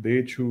take.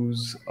 They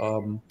choose,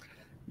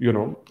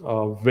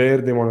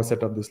 where they want to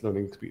set up this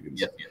learning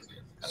experience. Yes, yes,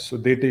 yes. Correct. So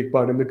they take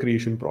part in the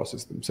creation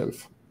process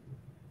themselves.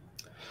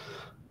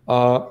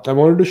 I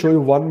wanted to show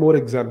you one more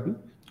example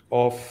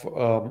of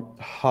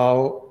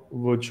how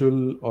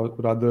virtual, or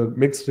rather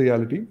mixed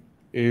reality,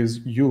 is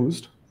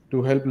used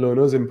to help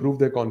learners improve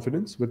their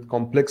confidence with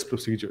complex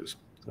procedures,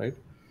 right?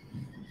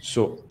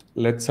 So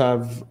let's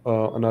have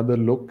another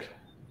look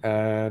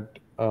at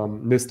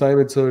This time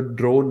it's a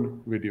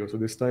drone video. So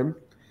this time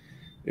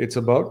it's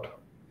about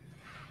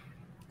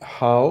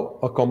how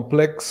a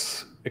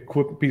complex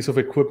piece of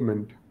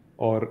equipment,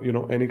 or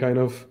any kind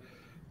of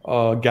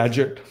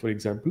gadget, for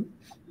example,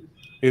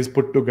 is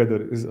put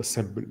together, is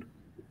assembled.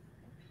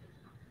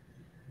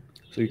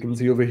 So you can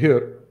see over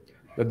here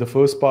that the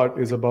first part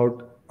is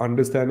about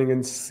understanding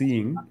and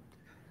seeing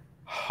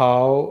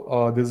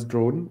how this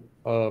drone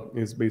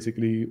is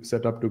basically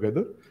set up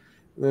together.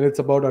 Then it's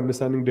about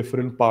understanding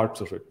different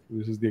parts of it.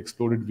 This is the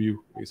exploded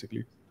view,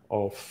 basically,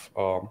 of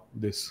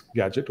this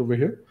gadget over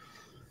here.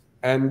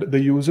 And the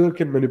user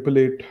can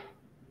manipulate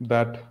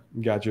that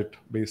gadget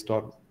based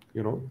on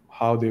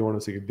how they want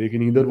to see it. They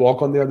can either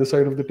walk on the other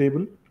side of the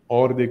table,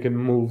 or they can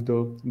move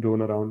the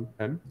drone around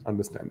and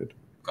understand it.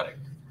 Correct.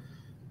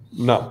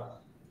 Now,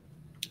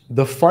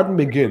 the fun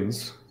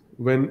begins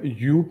when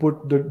you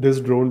put this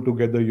drone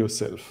together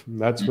yourself.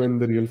 That's when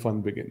the real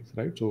fun begins,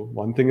 right? So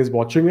one thing is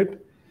watching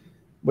it,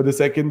 but the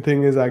second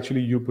thing is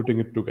actually you putting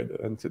it together.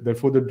 And so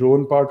therefore, the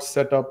drone parts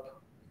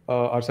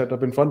are set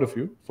up in front of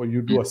you for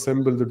you to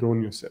assemble the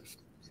drone yourself.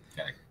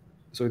 Correct.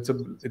 So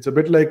it's a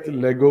bit like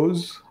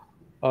Legos,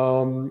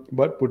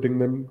 but putting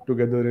them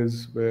together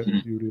is where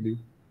you really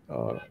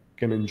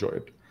can enjoy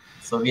it.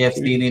 So we have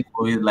So seen in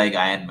movies like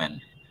Iron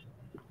Man.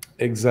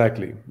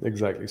 exactly.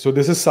 So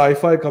this is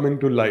sci-fi coming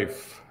to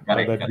life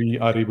Correct. that Correct. we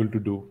are able to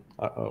do,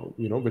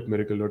 with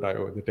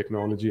Miracle.io, the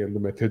technology and the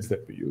methods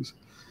that we use.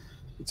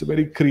 It's a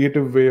very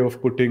creative way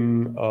of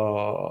putting,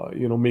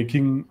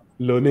 making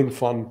learning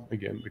fun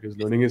again, because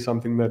learning is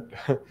something that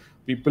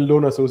people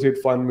don't associate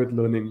fun with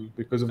learning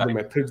because of the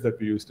Correct. methods that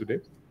we use today.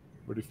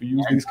 But if we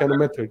use And these kind of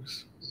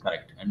methods,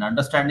 correct. And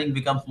understanding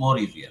becomes more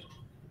easier.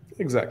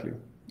 exactly,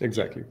 Yeah.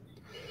 exactly.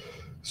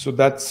 So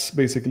that's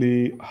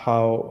basically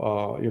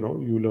how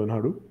you learn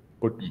how to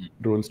put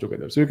drones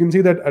together. So you can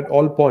see that at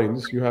all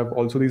points you have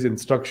also these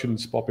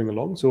instructions popping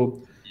along.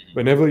 So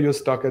whenever you're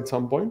stuck at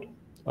some point,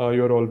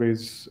 you're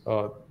always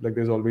like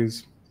there's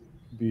always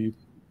the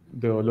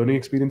learning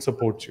experience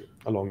supports you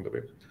along the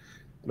way.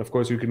 And of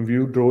course, you can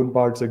view drone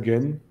parts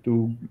again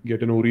to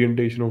get an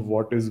orientation of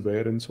what is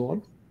where and so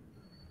on.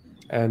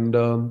 And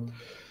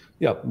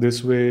yeah,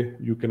 this way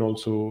you can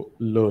also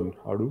learn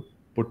how to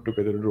put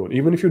together a drone.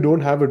 Even if you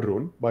don't have a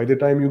drone, by the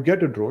time you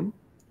get a drone,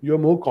 you're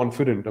more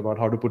confident about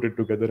how to put it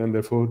together, and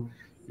therefore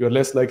you're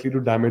less likely to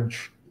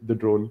damage the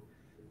drone.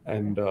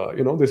 And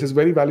this is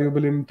very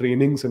valuable in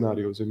training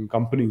scenarios in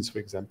companies, for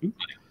example,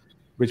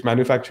 which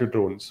manufacture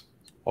drones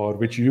or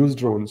which use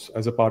drones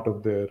as a part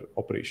of their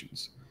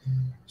operations.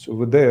 So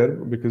over there,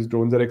 because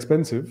drones are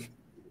expensive,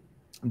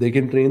 they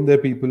can train their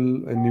people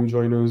and new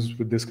joiners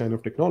with this kind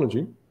of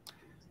technology,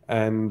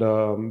 and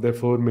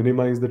therefore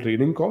minimize the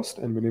training cost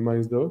and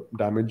minimize the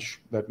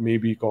damage that may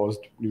be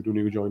caused due to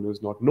new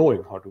joiners not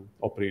knowing how to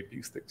operate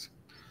these things.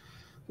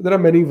 So there are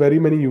very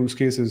many use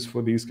cases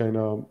for these kind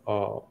of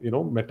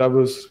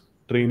metaverse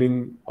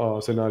training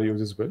scenarios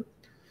as well.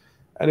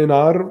 And in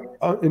our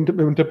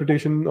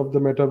interpretation of the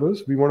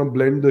metaverse, we want to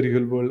blend the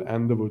real world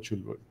and the virtual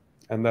world.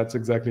 And that's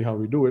exactly how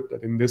we do it.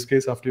 That in this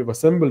case, after you've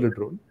assembled a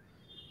drone,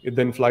 it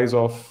then flies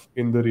off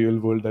in the real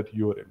world that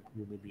you're in.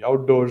 You may be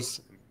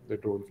outdoors, and the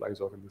drone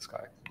flies off in the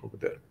sky over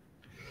there.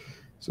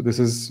 So this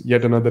is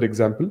yet another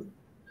example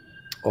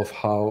of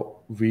how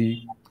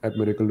we at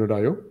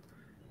Miracle.io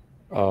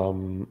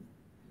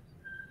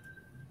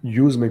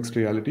use mixed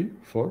reality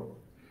for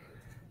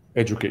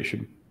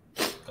education.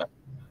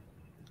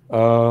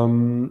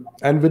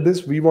 And with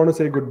this, we want to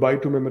say goodbye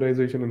to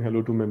memorization and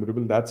hello to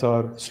memorable. That's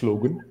our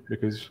slogan,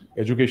 because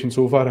education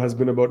so far has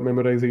been about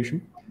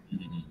memorization,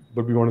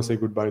 but we want to say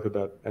goodbye to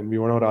that. And we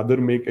want to rather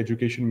make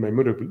education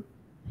memorable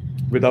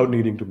without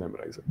needing to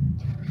memorize it.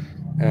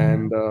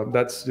 And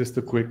that's just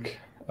a quick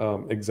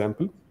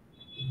example.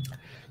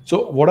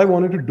 So what I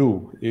wanted to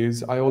do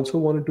is I also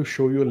wanted to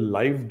show you a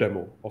live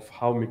demo of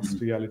how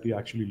mixed reality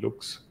actually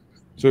looks.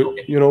 So,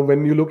 Okay.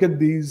 when you look at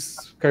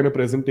these kind of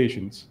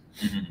presentations,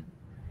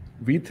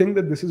 we think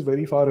that this is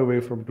very far away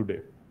from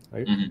today,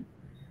 right?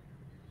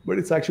 But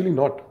it's actually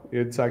not.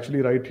 It's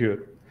actually right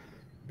here.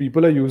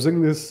 People are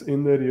using this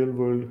in the real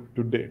world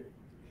today.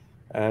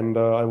 And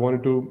I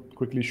wanted to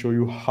quickly show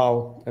you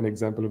how an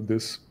example of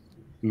this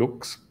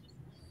looks.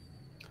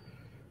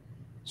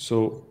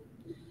 So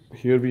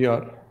here we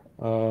are.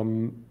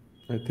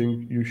 I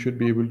think you should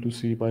be able to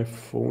see my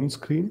phone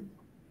screen.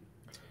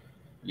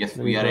 Yes,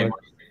 Let me we are try. able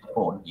to see the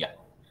phone. Yeah.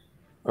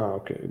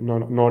 Okay,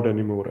 not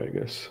anymore, I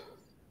guess.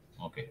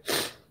 Okay.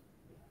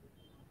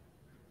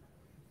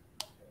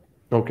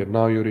 Okay,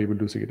 now you're able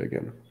to see it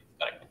again.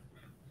 Correct.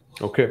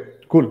 Okay,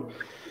 cool.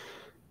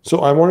 So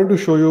I wanted to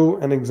show you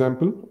an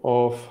example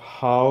of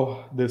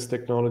how this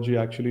technology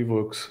actually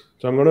works.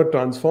 So I'm going to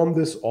transform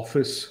this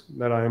office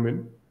that I am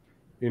in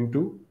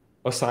into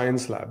a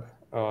science lab,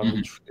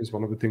 which is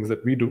one of the things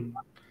that we do.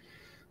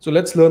 So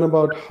let's learn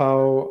about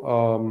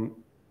how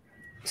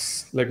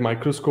like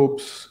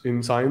microscopes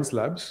in science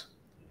labs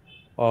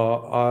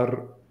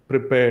are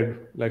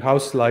prepared, like how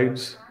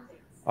slides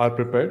are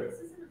prepared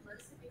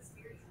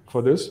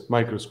for this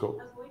microscope.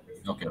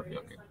 Okay. Okay.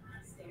 Okay.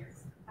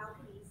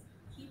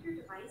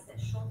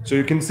 So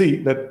you can see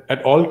that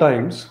at all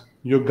times,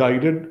 you're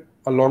guided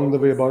along the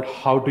way about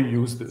how to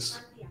use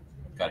this,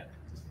 Correct.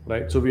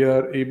 right? So we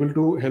are able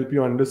to help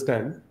you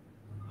understand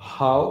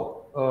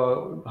how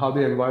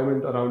the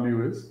environment around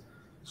you is.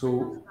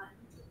 So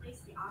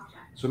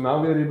so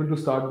now we are able to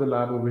start the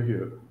lab over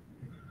here.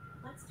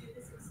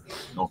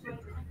 Okay.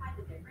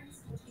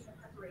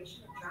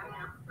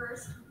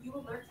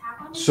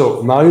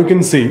 So now you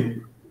can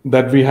see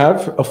that we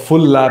have a full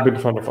lab in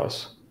front of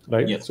us,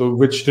 right? Yes. So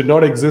which did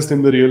not exist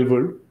in the real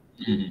world,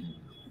 Mhm.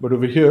 but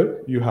over here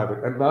you have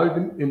it, and now you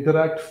can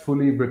interact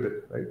fully with it,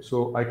 right? So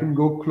I can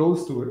go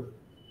close to it,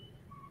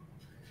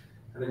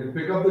 and I can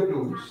pick up the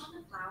tools,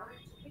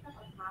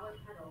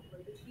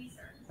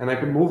 and I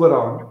can move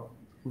around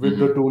with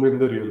the Mhm. tool in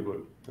the real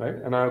world, right?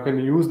 And I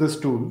can use this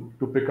tool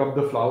to pick up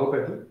the flower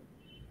petal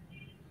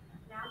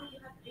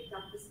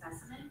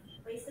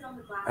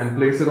and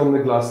place it on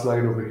the glass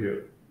slide over here.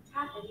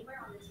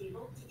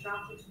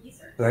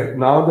 Right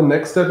now, the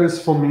next step is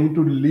for me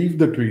to leave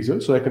the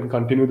tweezer so I can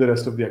continue the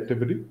rest of the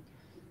activity.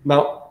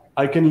 Now,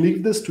 I can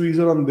leave this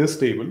tweezer on this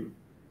table,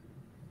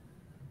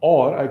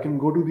 or I can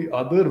go to the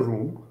other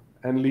room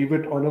and leave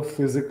it on a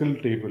physical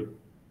table.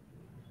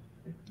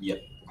 Yep.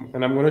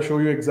 And I'm going to show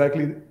you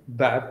exactly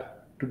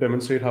that to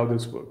demonstrate how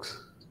this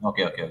works.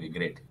 Okay. Okay. Okay.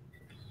 Great.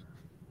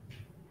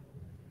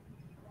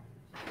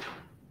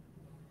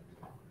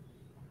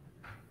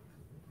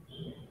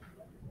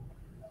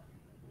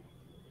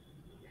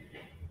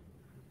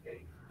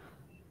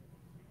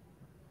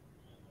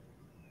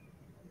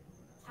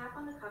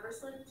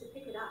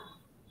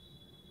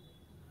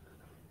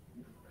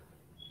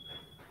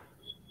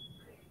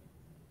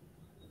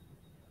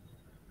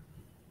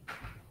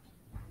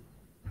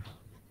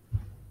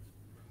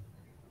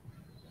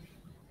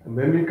 And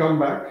then we come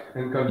back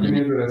and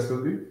continue Mhm. the rest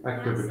of the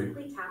activity.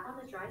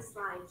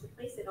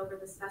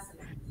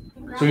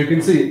 So you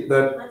can see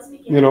that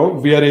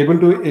we are able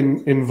to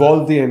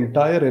involve the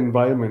entire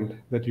environment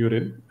that you're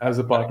in as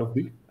a part Correct. of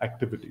the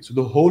activity. So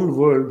the whole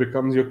world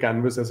becomes your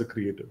canvas as a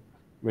creator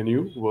when you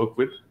work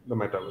with the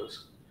metaverse.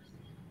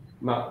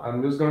 Now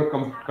I'm just going to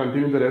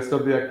continue the rest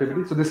of the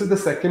activity. So this is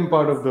the second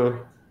part of the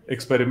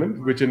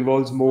experiment, which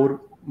involves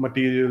more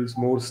materials,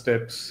 more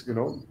steps.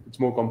 It's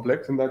more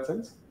complex in that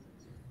sense,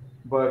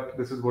 but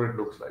this is what it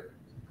looks like.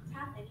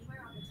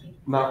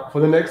 Now, for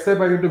the next step,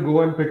 I need to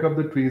go and pick up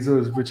the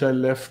tweezers, which I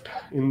left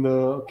in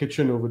the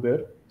kitchen over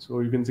there.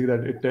 So you can see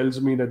that it tells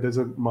me that there's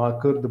a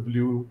marker, the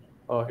blue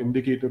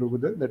indicator over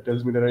there, that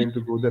tells me that I need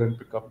to go there and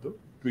pick up the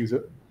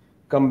tweezer.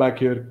 Come back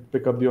here,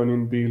 pick up the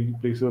onion peel,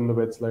 place it on the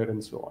wet slide,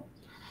 and so on.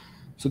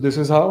 So this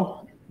is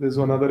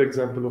another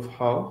example of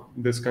how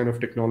this kind of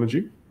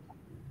technology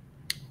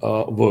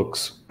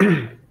works.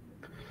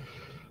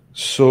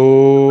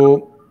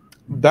 So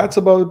that's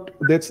about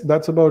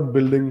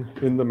building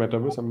in the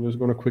metaverse. I'm just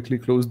going to quickly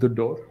close the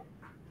door.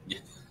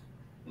 Yes.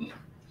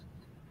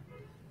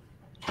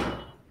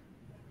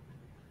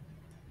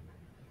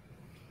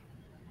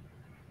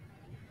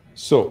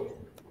 So,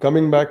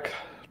 coming back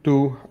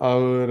to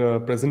our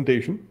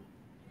presentation.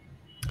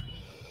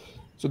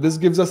 So, this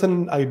gives us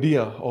an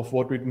idea of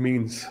what it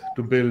means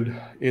to build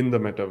in the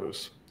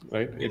metaverse,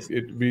 right? Yes.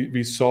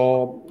 We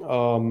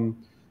saw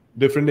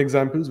different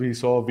examples. We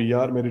saw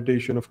VR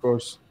meditation, of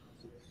course.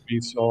 We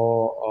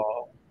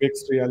saw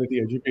mixed reality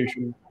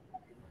education.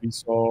 We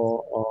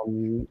saw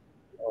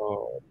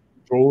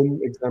drone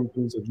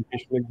examples,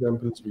 educational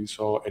examples. We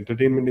saw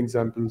entertainment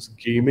examples,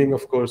 gaming,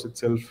 of course,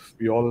 itself.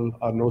 We all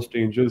are no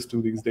strangers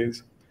to these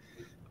days.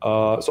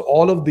 So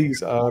all of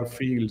these are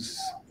fields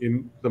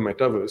in the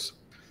metaverse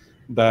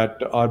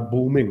that are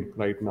booming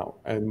right now,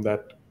 and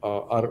that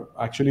are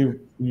actually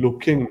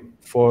looking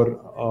for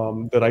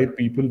the right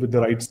people with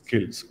the right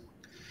skills.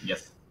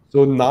 Yes.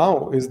 So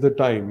now is the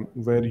time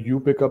where you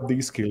pick up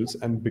these skills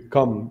and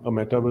become a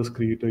metaverse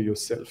creator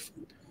yourself.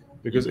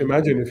 Because Mhm.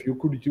 imagine if you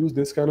could use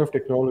this kind of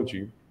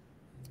technology,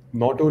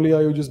 not only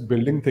are you just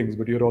building things,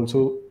 but you're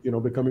also,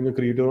 becoming a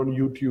creator on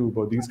YouTube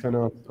or these kind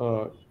of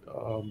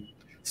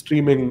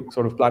streaming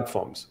sort of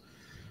platforms.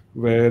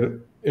 Where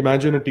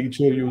imagine a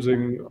teacher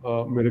using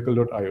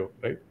Miracle.io,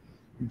 right?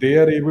 They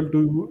are able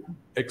to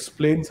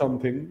explain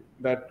something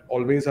that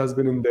always has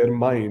been in their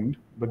mind,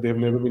 but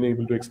they've never been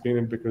able to explain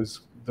it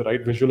because the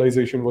right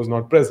visualization was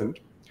not present.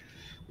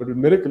 But with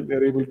Miracle,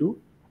 they're able to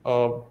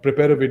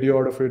prepare a video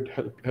out of it,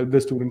 help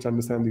the students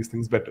understand these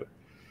things better.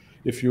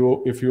 If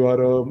you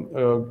are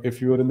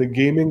in the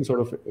gaming sort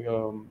of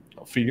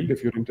field,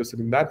 if you're interested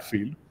in that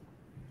field,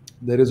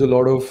 there is a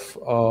lot of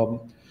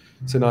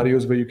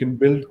scenarios where you can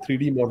build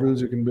 3D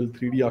models, you can build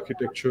 3D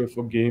architecture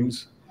for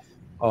games,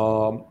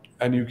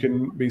 and you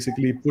can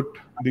basically put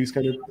these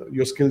kind of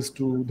your skills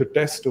to the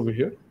test over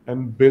here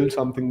and build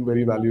something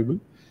very valuable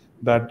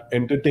that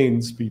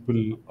entertains people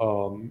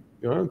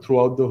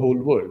throughout the whole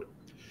world.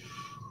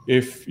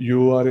 If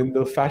you are in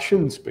the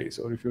fashion space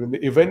or if you're in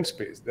the event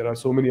space, there are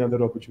so many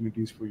other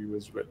opportunities for you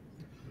as well.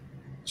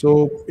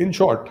 So, in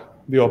short,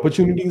 the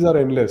opportunities are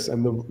endless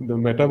and the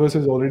metaverse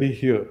is already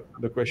here.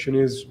 The question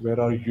is, where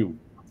are you?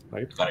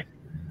 Right? Correct.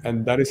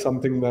 And that is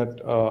something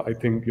that I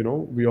think,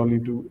 we all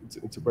need to,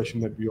 it's a question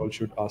that we all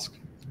should ask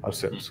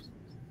ourselves.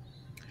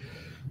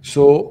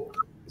 So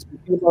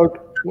speaking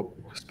about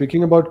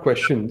speaking about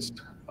questions,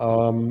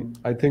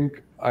 I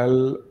think I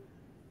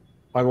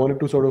wanted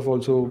to sort of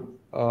also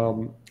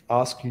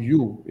ask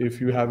you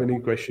if you have any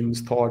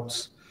questions,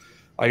 thoughts,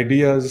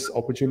 ideas,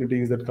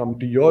 opportunities that come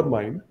to your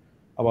mind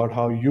about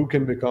how you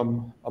can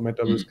become a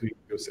metaverse creator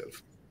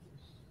yourself.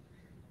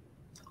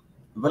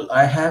 Well,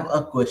 I have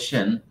a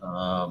question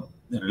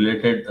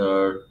related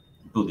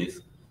to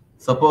this.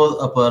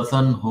 Suppose a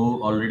person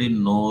who already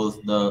knows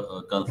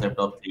the concept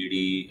of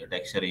 3D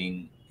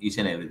texturing, each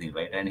and everything,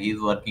 right? And he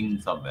is working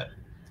somewhere,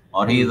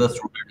 or he is a Mhm.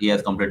 student, he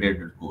has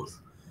completed the course.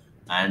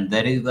 And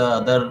there is the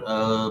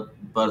other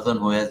person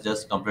who has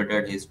just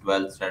completed his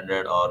 12th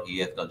standard, or he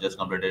has just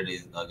completed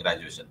his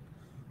graduation.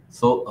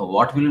 So,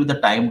 what will be the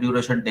time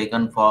duration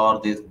taken for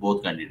these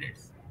both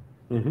candidates?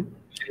 Mhm.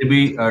 It will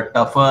be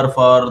tougher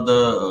for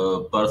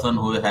the person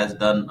who has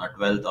done a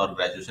 12th or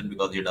graduation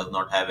because he does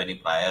not have any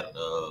prior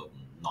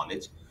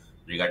knowledge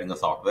regarding the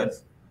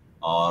softwares,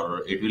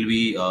 or it will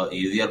be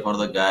easier for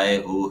the guy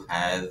who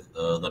has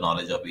the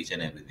knowledge of each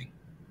and everything.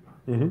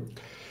 Mhm.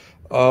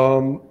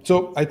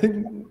 So I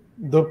think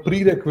the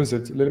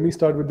prerequisites. Let me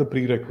start with the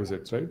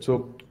prerequisites, right?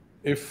 So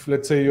if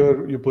let's say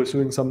you're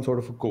pursuing some sort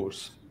of a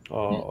course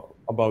Hmm.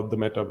 about the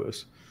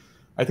metaverse,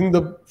 I think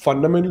the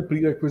fundamental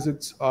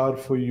prerequisites are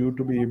for you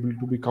to be able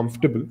to be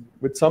comfortable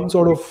with some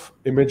sort of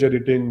image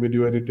editing,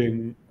 video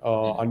editing,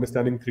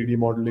 understanding 3D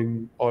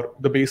modeling, or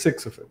the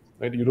basics of it.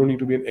 Right? You don't need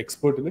to be an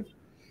expert in it,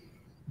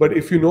 but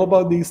if you know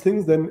about these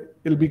things, then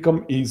it'll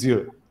become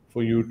easier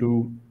for you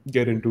to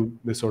get into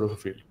this sort of a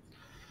field.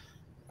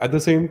 At the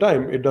same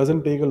time, it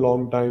doesn't take a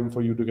long time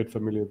for you to get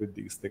familiar with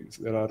these things.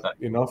 There are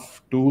Correct.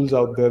 enough tools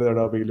out there that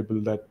are available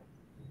that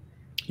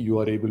you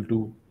are able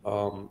to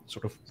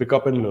sort of pick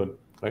up and learn,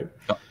 right?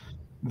 Yeah.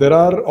 There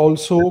are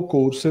also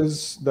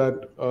courses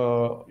that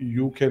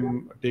you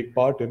can take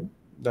part in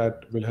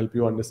that will help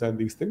you understand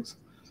these things.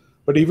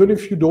 But even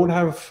if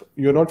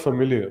you're not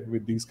familiar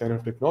with these kind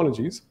of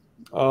technologies,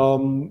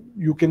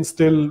 you can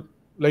still,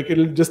 like,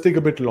 it'll just take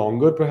a bit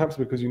longer perhaps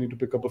because you need to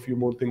pick up a few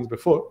more things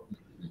before.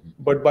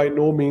 But by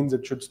no means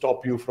it should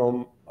stop you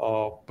from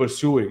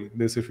pursuing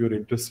this if you're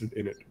interested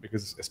in it.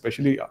 Because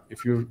especially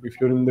if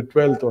you're in the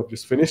 12th or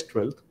just finished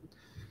 12th,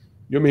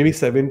 you're maybe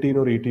 17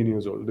 or 18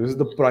 years old. This is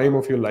the prime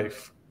of your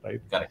life,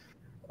 right? Correct.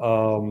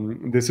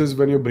 This is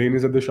when your brain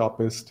is at the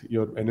sharpest,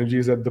 your energy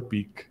is at the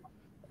peak.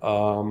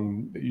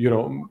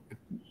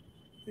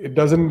 It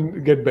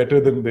doesn't get better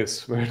than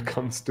this when it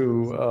comes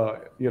to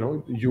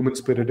human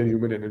spirit and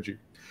human energy.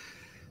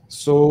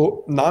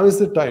 So now is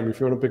the time. If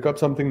you want to pick up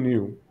something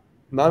new,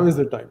 now is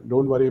the time.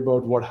 Don't worry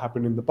about what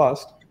happened in the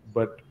past,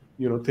 but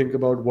think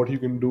about what you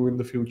can do in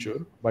the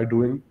future by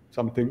doing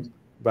something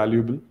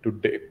valuable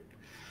today.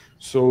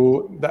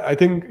 So I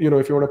think,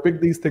 if you want to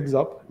pick these things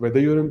up, whether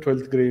you're in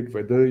 12th grade,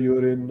 whether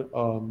you're in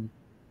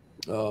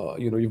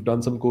you've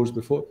done some course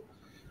before,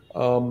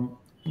 um,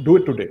 do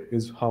it today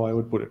is how I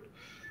would put it.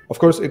 Of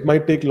course, it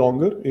might take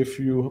longer if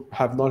you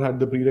have not had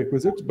the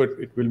prerequisites, but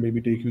it will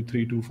maybe take you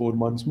 3 to 4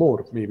 months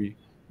more, maybe,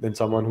 than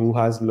someone who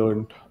has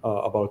learned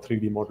about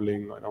 3D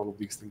modeling and all of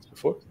these things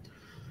before.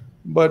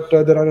 But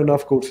there are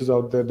enough courses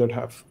out there that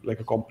have like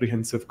a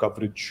comprehensive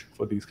coverage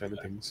for these kind of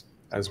things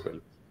as well.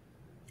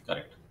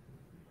 Correct.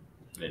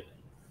 Great.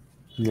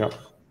 Yeah.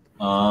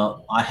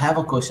 I have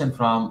a question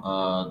from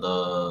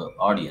the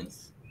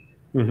audience.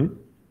 Hmm.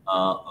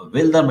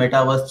 Will the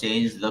metaverse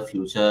change the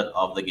future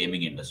of the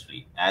gaming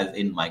industry, as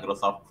in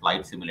Microsoft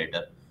Flight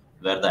Simulator,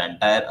 where the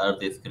entire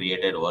Earth is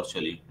created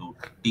virtually to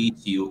teach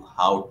you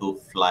how to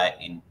fly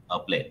in a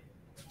plane?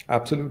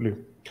 Absolutely.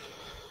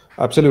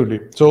 Absolutely.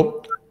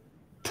 So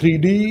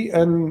 3D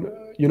and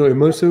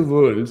immersive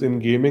worlds in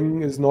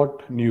gaming is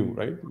not new,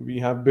 right? We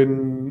have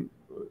been,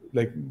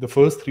 like, the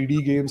first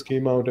 3D games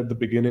came out at the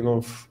beginning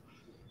of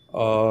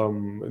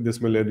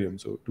this millennium,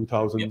 so Yeah.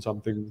 2000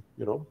 something.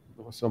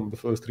 Some of the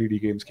first 3D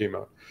games came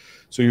out.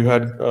 So you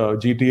had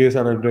GTA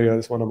San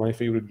Andreas, one of my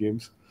favorite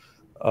games.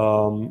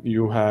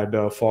 You had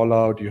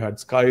Fallout, you had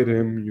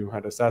Skyrim, you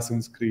had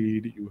Assassin's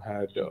Creed, you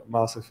had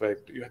Mass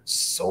Effect. You had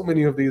so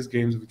many of these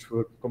games which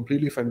were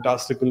completely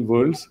fantastical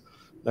worlds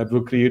that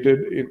were created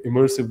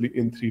immersively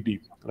in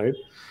 3D, right?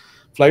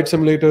 Flight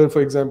Simulator,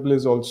 for example,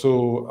 is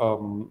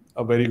also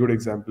a very good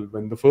example.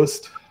 When the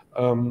first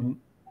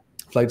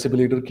Flight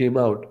Simulator came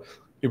out,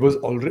 it was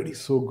already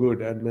so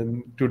good, and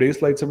then today's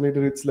Flight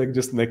Simulator, it's like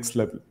just next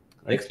level,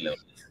 right? Next level.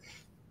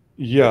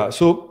 Yeah.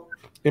 So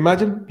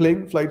imagine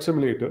playing Flight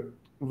Simulator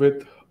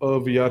with a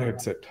VR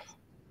headset,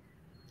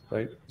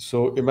 right?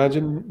 So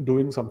imagine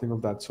doing something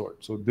of that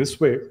sort. So this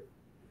way,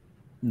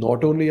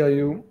 not only are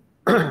you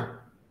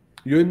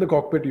you're in the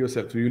cockpit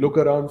yourself, so you look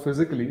around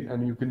physically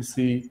and you can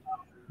see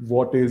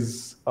what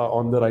is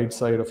on the right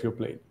side of your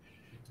plane.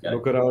 You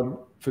look Correct. around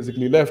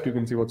physically left, you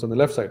can see what's on the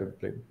left side of the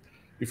plane.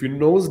 If you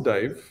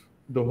nosedive,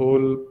 the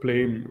whole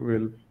plane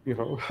will,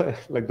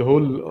 like the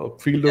whole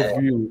field of Yeah.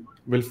 view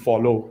will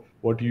follow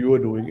what you are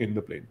doing in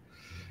the plane.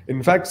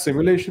 In fact,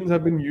 simulations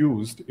have been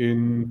used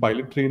in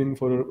pilot training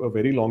for a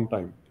very long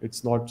time.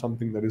 It's not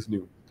something that is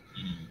new.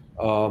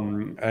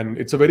 And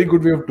it's a very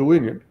good way of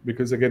doing it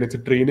because, again, it's a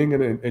training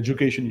and an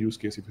education use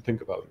case if you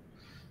think about it,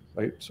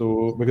 right?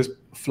 So, because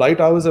flight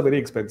hours are very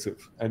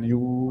expensive, and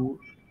you,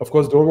 of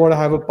course, don't want to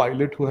have a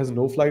pilot who has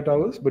no flight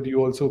hours, but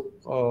you also,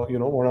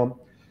 want to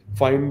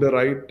find the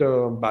right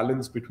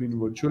balance between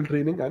virtual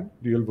training and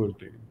real world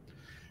training.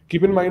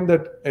 Keep in mind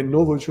that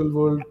no virtual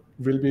world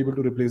will be able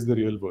to replace the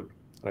real world,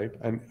 right?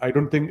 And I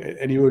don't think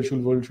any virtual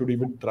world should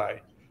even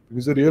try,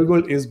 because the real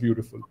world is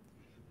beautiful.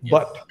 Yes.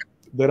 But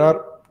there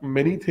are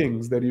many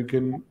things that you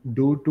can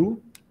do to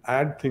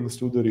add things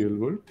to the real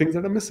world, things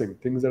that are missing,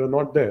 things that are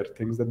not there,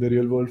 things that the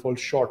real world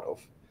falls short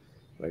of,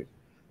 right?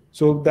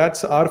 So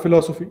that's our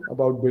philosophy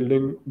about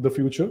building the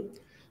future.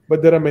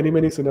 But there are many,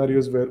 many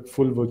scenarios where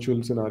full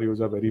virtual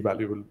scenarios are very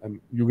valuable. And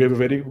you gave a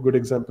very good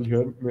example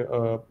here,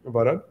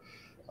 Varad,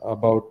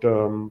 about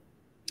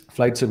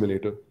flight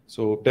simulator.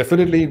 So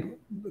definitely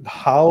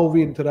how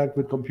we interact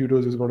with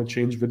computers is going to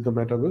change with the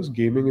metaverse.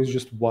 Gaming is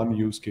just one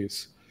use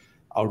case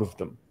out of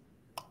them,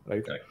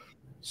 right? Correct.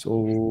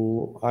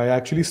 So I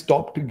actually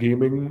stopped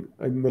gaming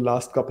in the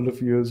last couple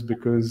of years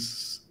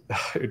because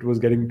it was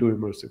getting too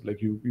immersive.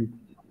 Like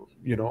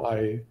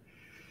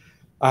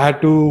I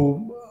had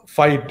to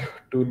fight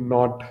to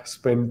not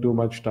spend too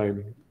much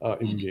time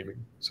in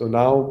gaming. So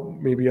now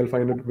maybe I'll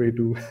find a way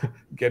to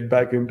get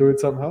back into it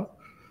somehow.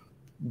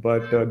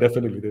 But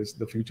definitely,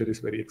 the future is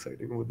very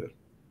exciting over there.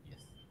 Yes.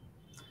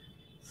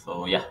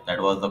 So yeah,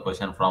 that was the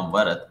question from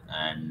Bharat,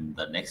 and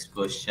the next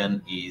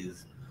question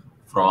is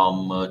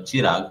from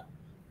Chirag.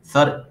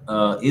 Sir,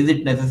 is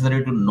it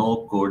necessary to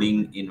know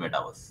coding in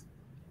Metaverse?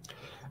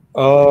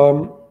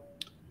 Um,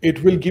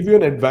 it will give you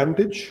an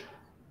advantage,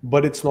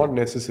 but it's not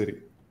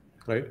necessary,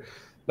 right?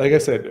 Like I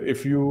said,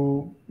 if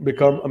you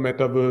become a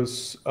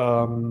metaverse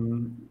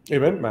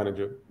event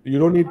manager, you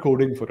don't need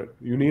coding for it.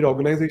 You need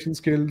organization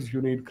skills,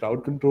 you need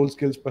crowd control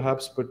skills,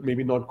 perhaps, but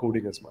maybe not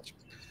coding as much.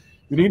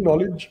 You need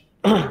knowledge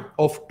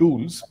of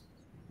tools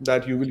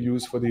that you will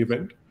use for the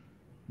event,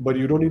 but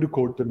you don't need to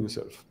code them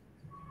yourself.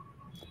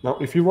 Now,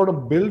 if you want to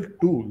build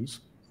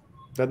tools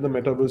that the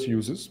metaverse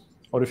uses,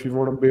 or if you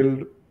want to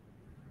build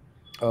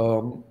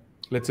um,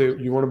 let's say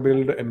you want to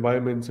build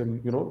environments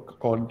and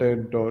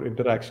content or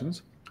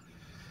interactions,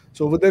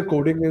 so over there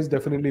coding is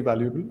definitely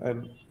valuable,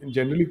 and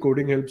generally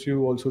coding helps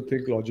you also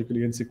think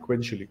logically and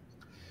sequentially,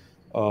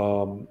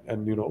 and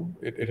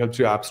it helps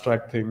you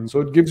abstract things,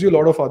 so it gives you a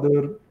lot of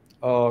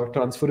other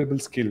transferable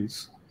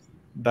skills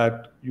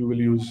that you will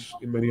use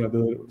in many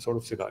other sort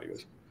of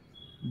scenarios.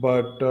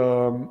 But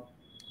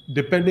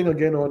depending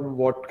again on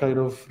what kind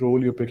of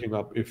role you're picking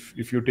up,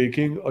 if you're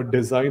taking a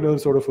designer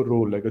sort of a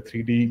role like a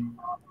 3D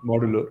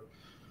modeler,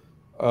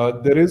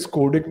 there is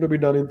coding to be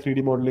done in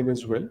 3D modeling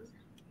as well,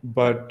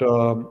 but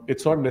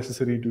it's not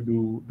necessary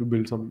to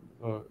build some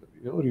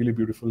really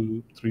beautiful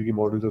 3D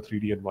models or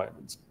 3D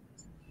environments.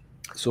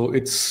 So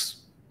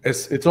it's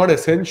not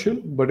essential,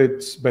 but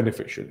it's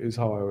beneficial, is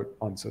how I would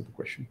answer the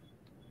question.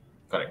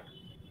 Correct.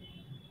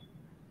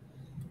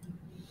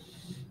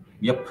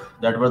 Yep,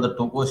 that were the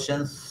two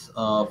questions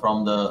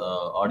from the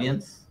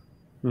audience.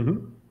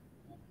 Hmm.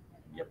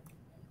 Yep.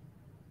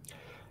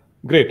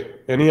 Great.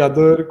 Any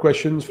other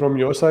questions from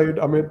your side,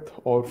 Amit,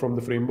 or from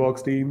the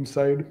Framebox team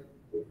side?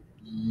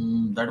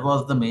 That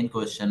was the main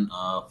question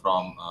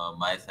from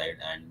my side,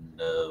 and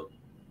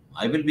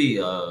I will be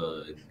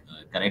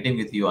connecting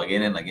with you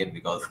again and again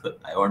because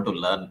I want to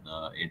learn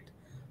it,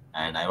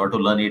 and I want to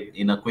learn it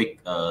in a quick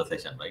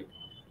session, right?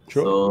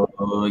 Sure.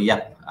 So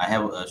yeah, I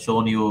have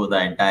shown you the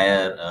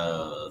entire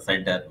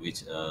center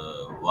which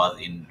was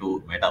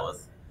into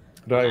Metaverse,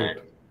 Right.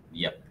 and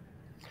yep.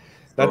 So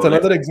That's let's.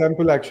 another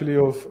example actually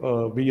of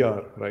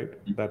VR, right?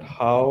 That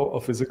how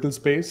a physical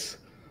space,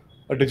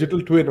 a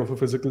digital twin of a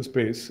physical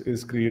space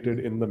is created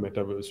in the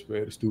metaverse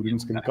where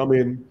students can come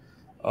in,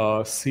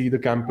 see the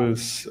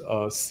campus,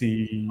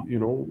 see,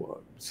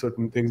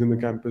 certain things in the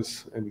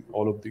campus and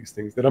all of these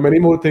things. There are many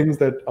more things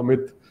that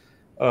Amit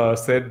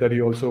said that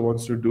he also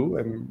wants to do,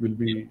 and we'll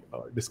be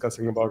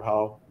discussing about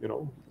how,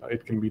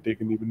 it can be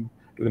taken even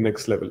to the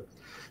next level.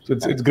 So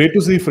it's great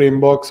to see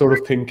Framebox sort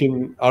of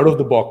thinking out of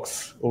the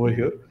box over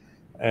here,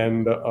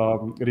 and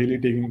really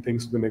taking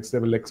things to the next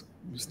level, like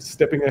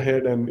stepping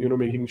ahead and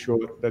making sure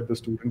that the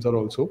students are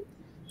also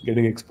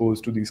getting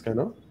exposed to these kind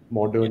of Yes.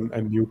 modern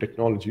and new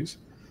technologies.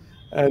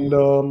 And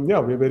yeah,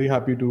 we're very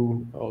happy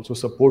to also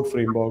support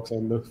Framebox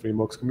and the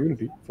Framebox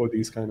community for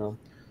these kind of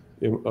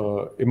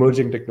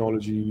emerging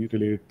technology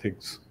related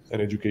things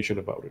and education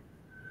about it.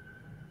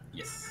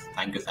 Yes.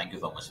 Thank you. Thank you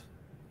so much.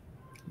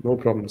 No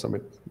problem,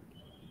 Samit.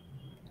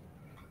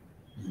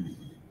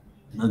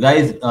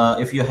 Guys,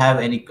 if you have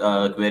any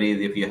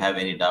queries, if you have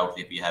any doubts,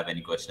 if you have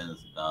any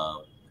questions,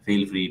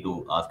 feel free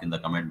to ask in the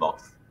comment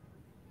box.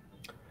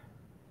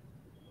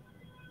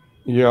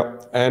 Yeah,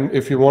 and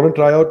if you want to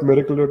try out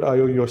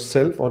Miracle.io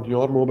yourself on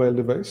your mobile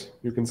device,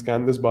 you can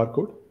scan this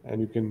barcode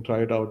and you can try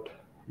it out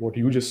what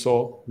you just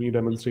saw me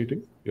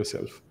demonstrating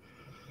yourself.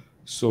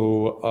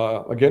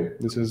 So again,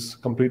 this is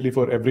completely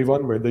for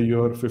everyone, whether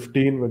you're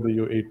 15, whether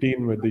you're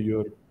 18, whether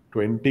you're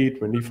 20,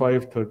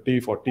 25, 30,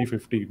 40,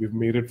 50. We've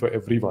made it for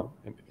everyone,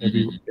 and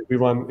Mhm.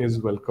 everyone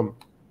is welcome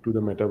to the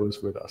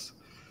metaverse with us,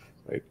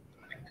 right?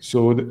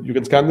 So you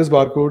can scan this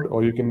barcode,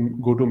 or you can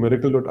go to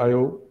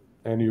miracle.io,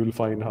 and you will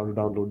find how to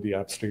download the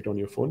app straight on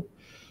your phone.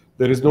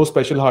 There is no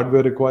special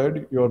hardware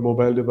required. Your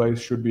mobile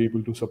device should be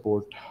able to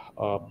support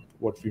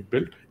what we've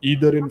built,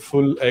 either in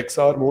full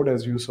XR mode,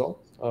 as you saw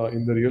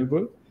in the real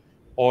world,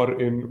 or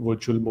in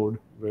virtual mode,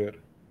 where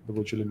the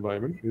virtual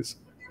environment is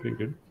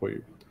created for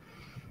you.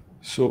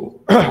 So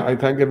I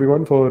thank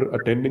everyone for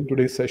attending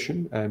today's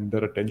session and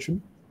their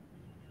attention.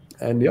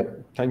 And yeah,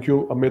 thank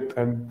you, Amit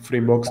and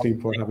Framebox team,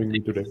 for having me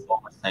Thank you today. so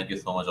much. Thank you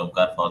so much,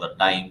 Omkar, for the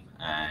time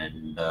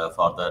and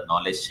for the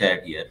knowledge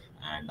shared here.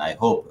 And I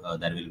hope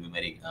there will be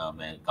many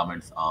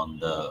comments on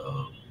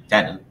the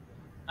channel.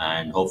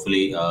 And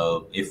hopefully,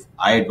 if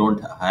I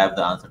don't have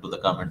the answer to the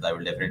comments, I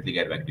will definitely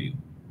get back to you.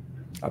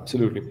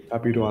 Absolutely.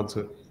 Happy to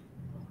answer.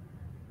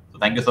 So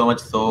thank you so much.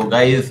 So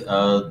guys,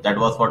 that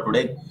was for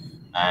today,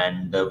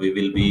 and we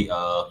will be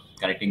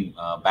connecting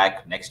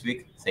back next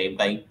week, same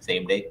time,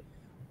 same day.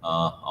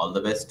 All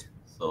the best.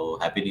 So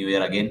happy New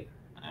Year again,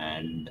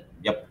 and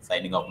yep,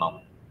 signing off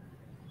now.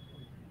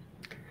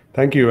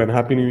 Thank you and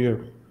Happy New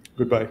Year.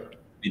 Goodbye.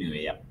 Happy New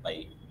Year. Yeah,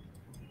 bye.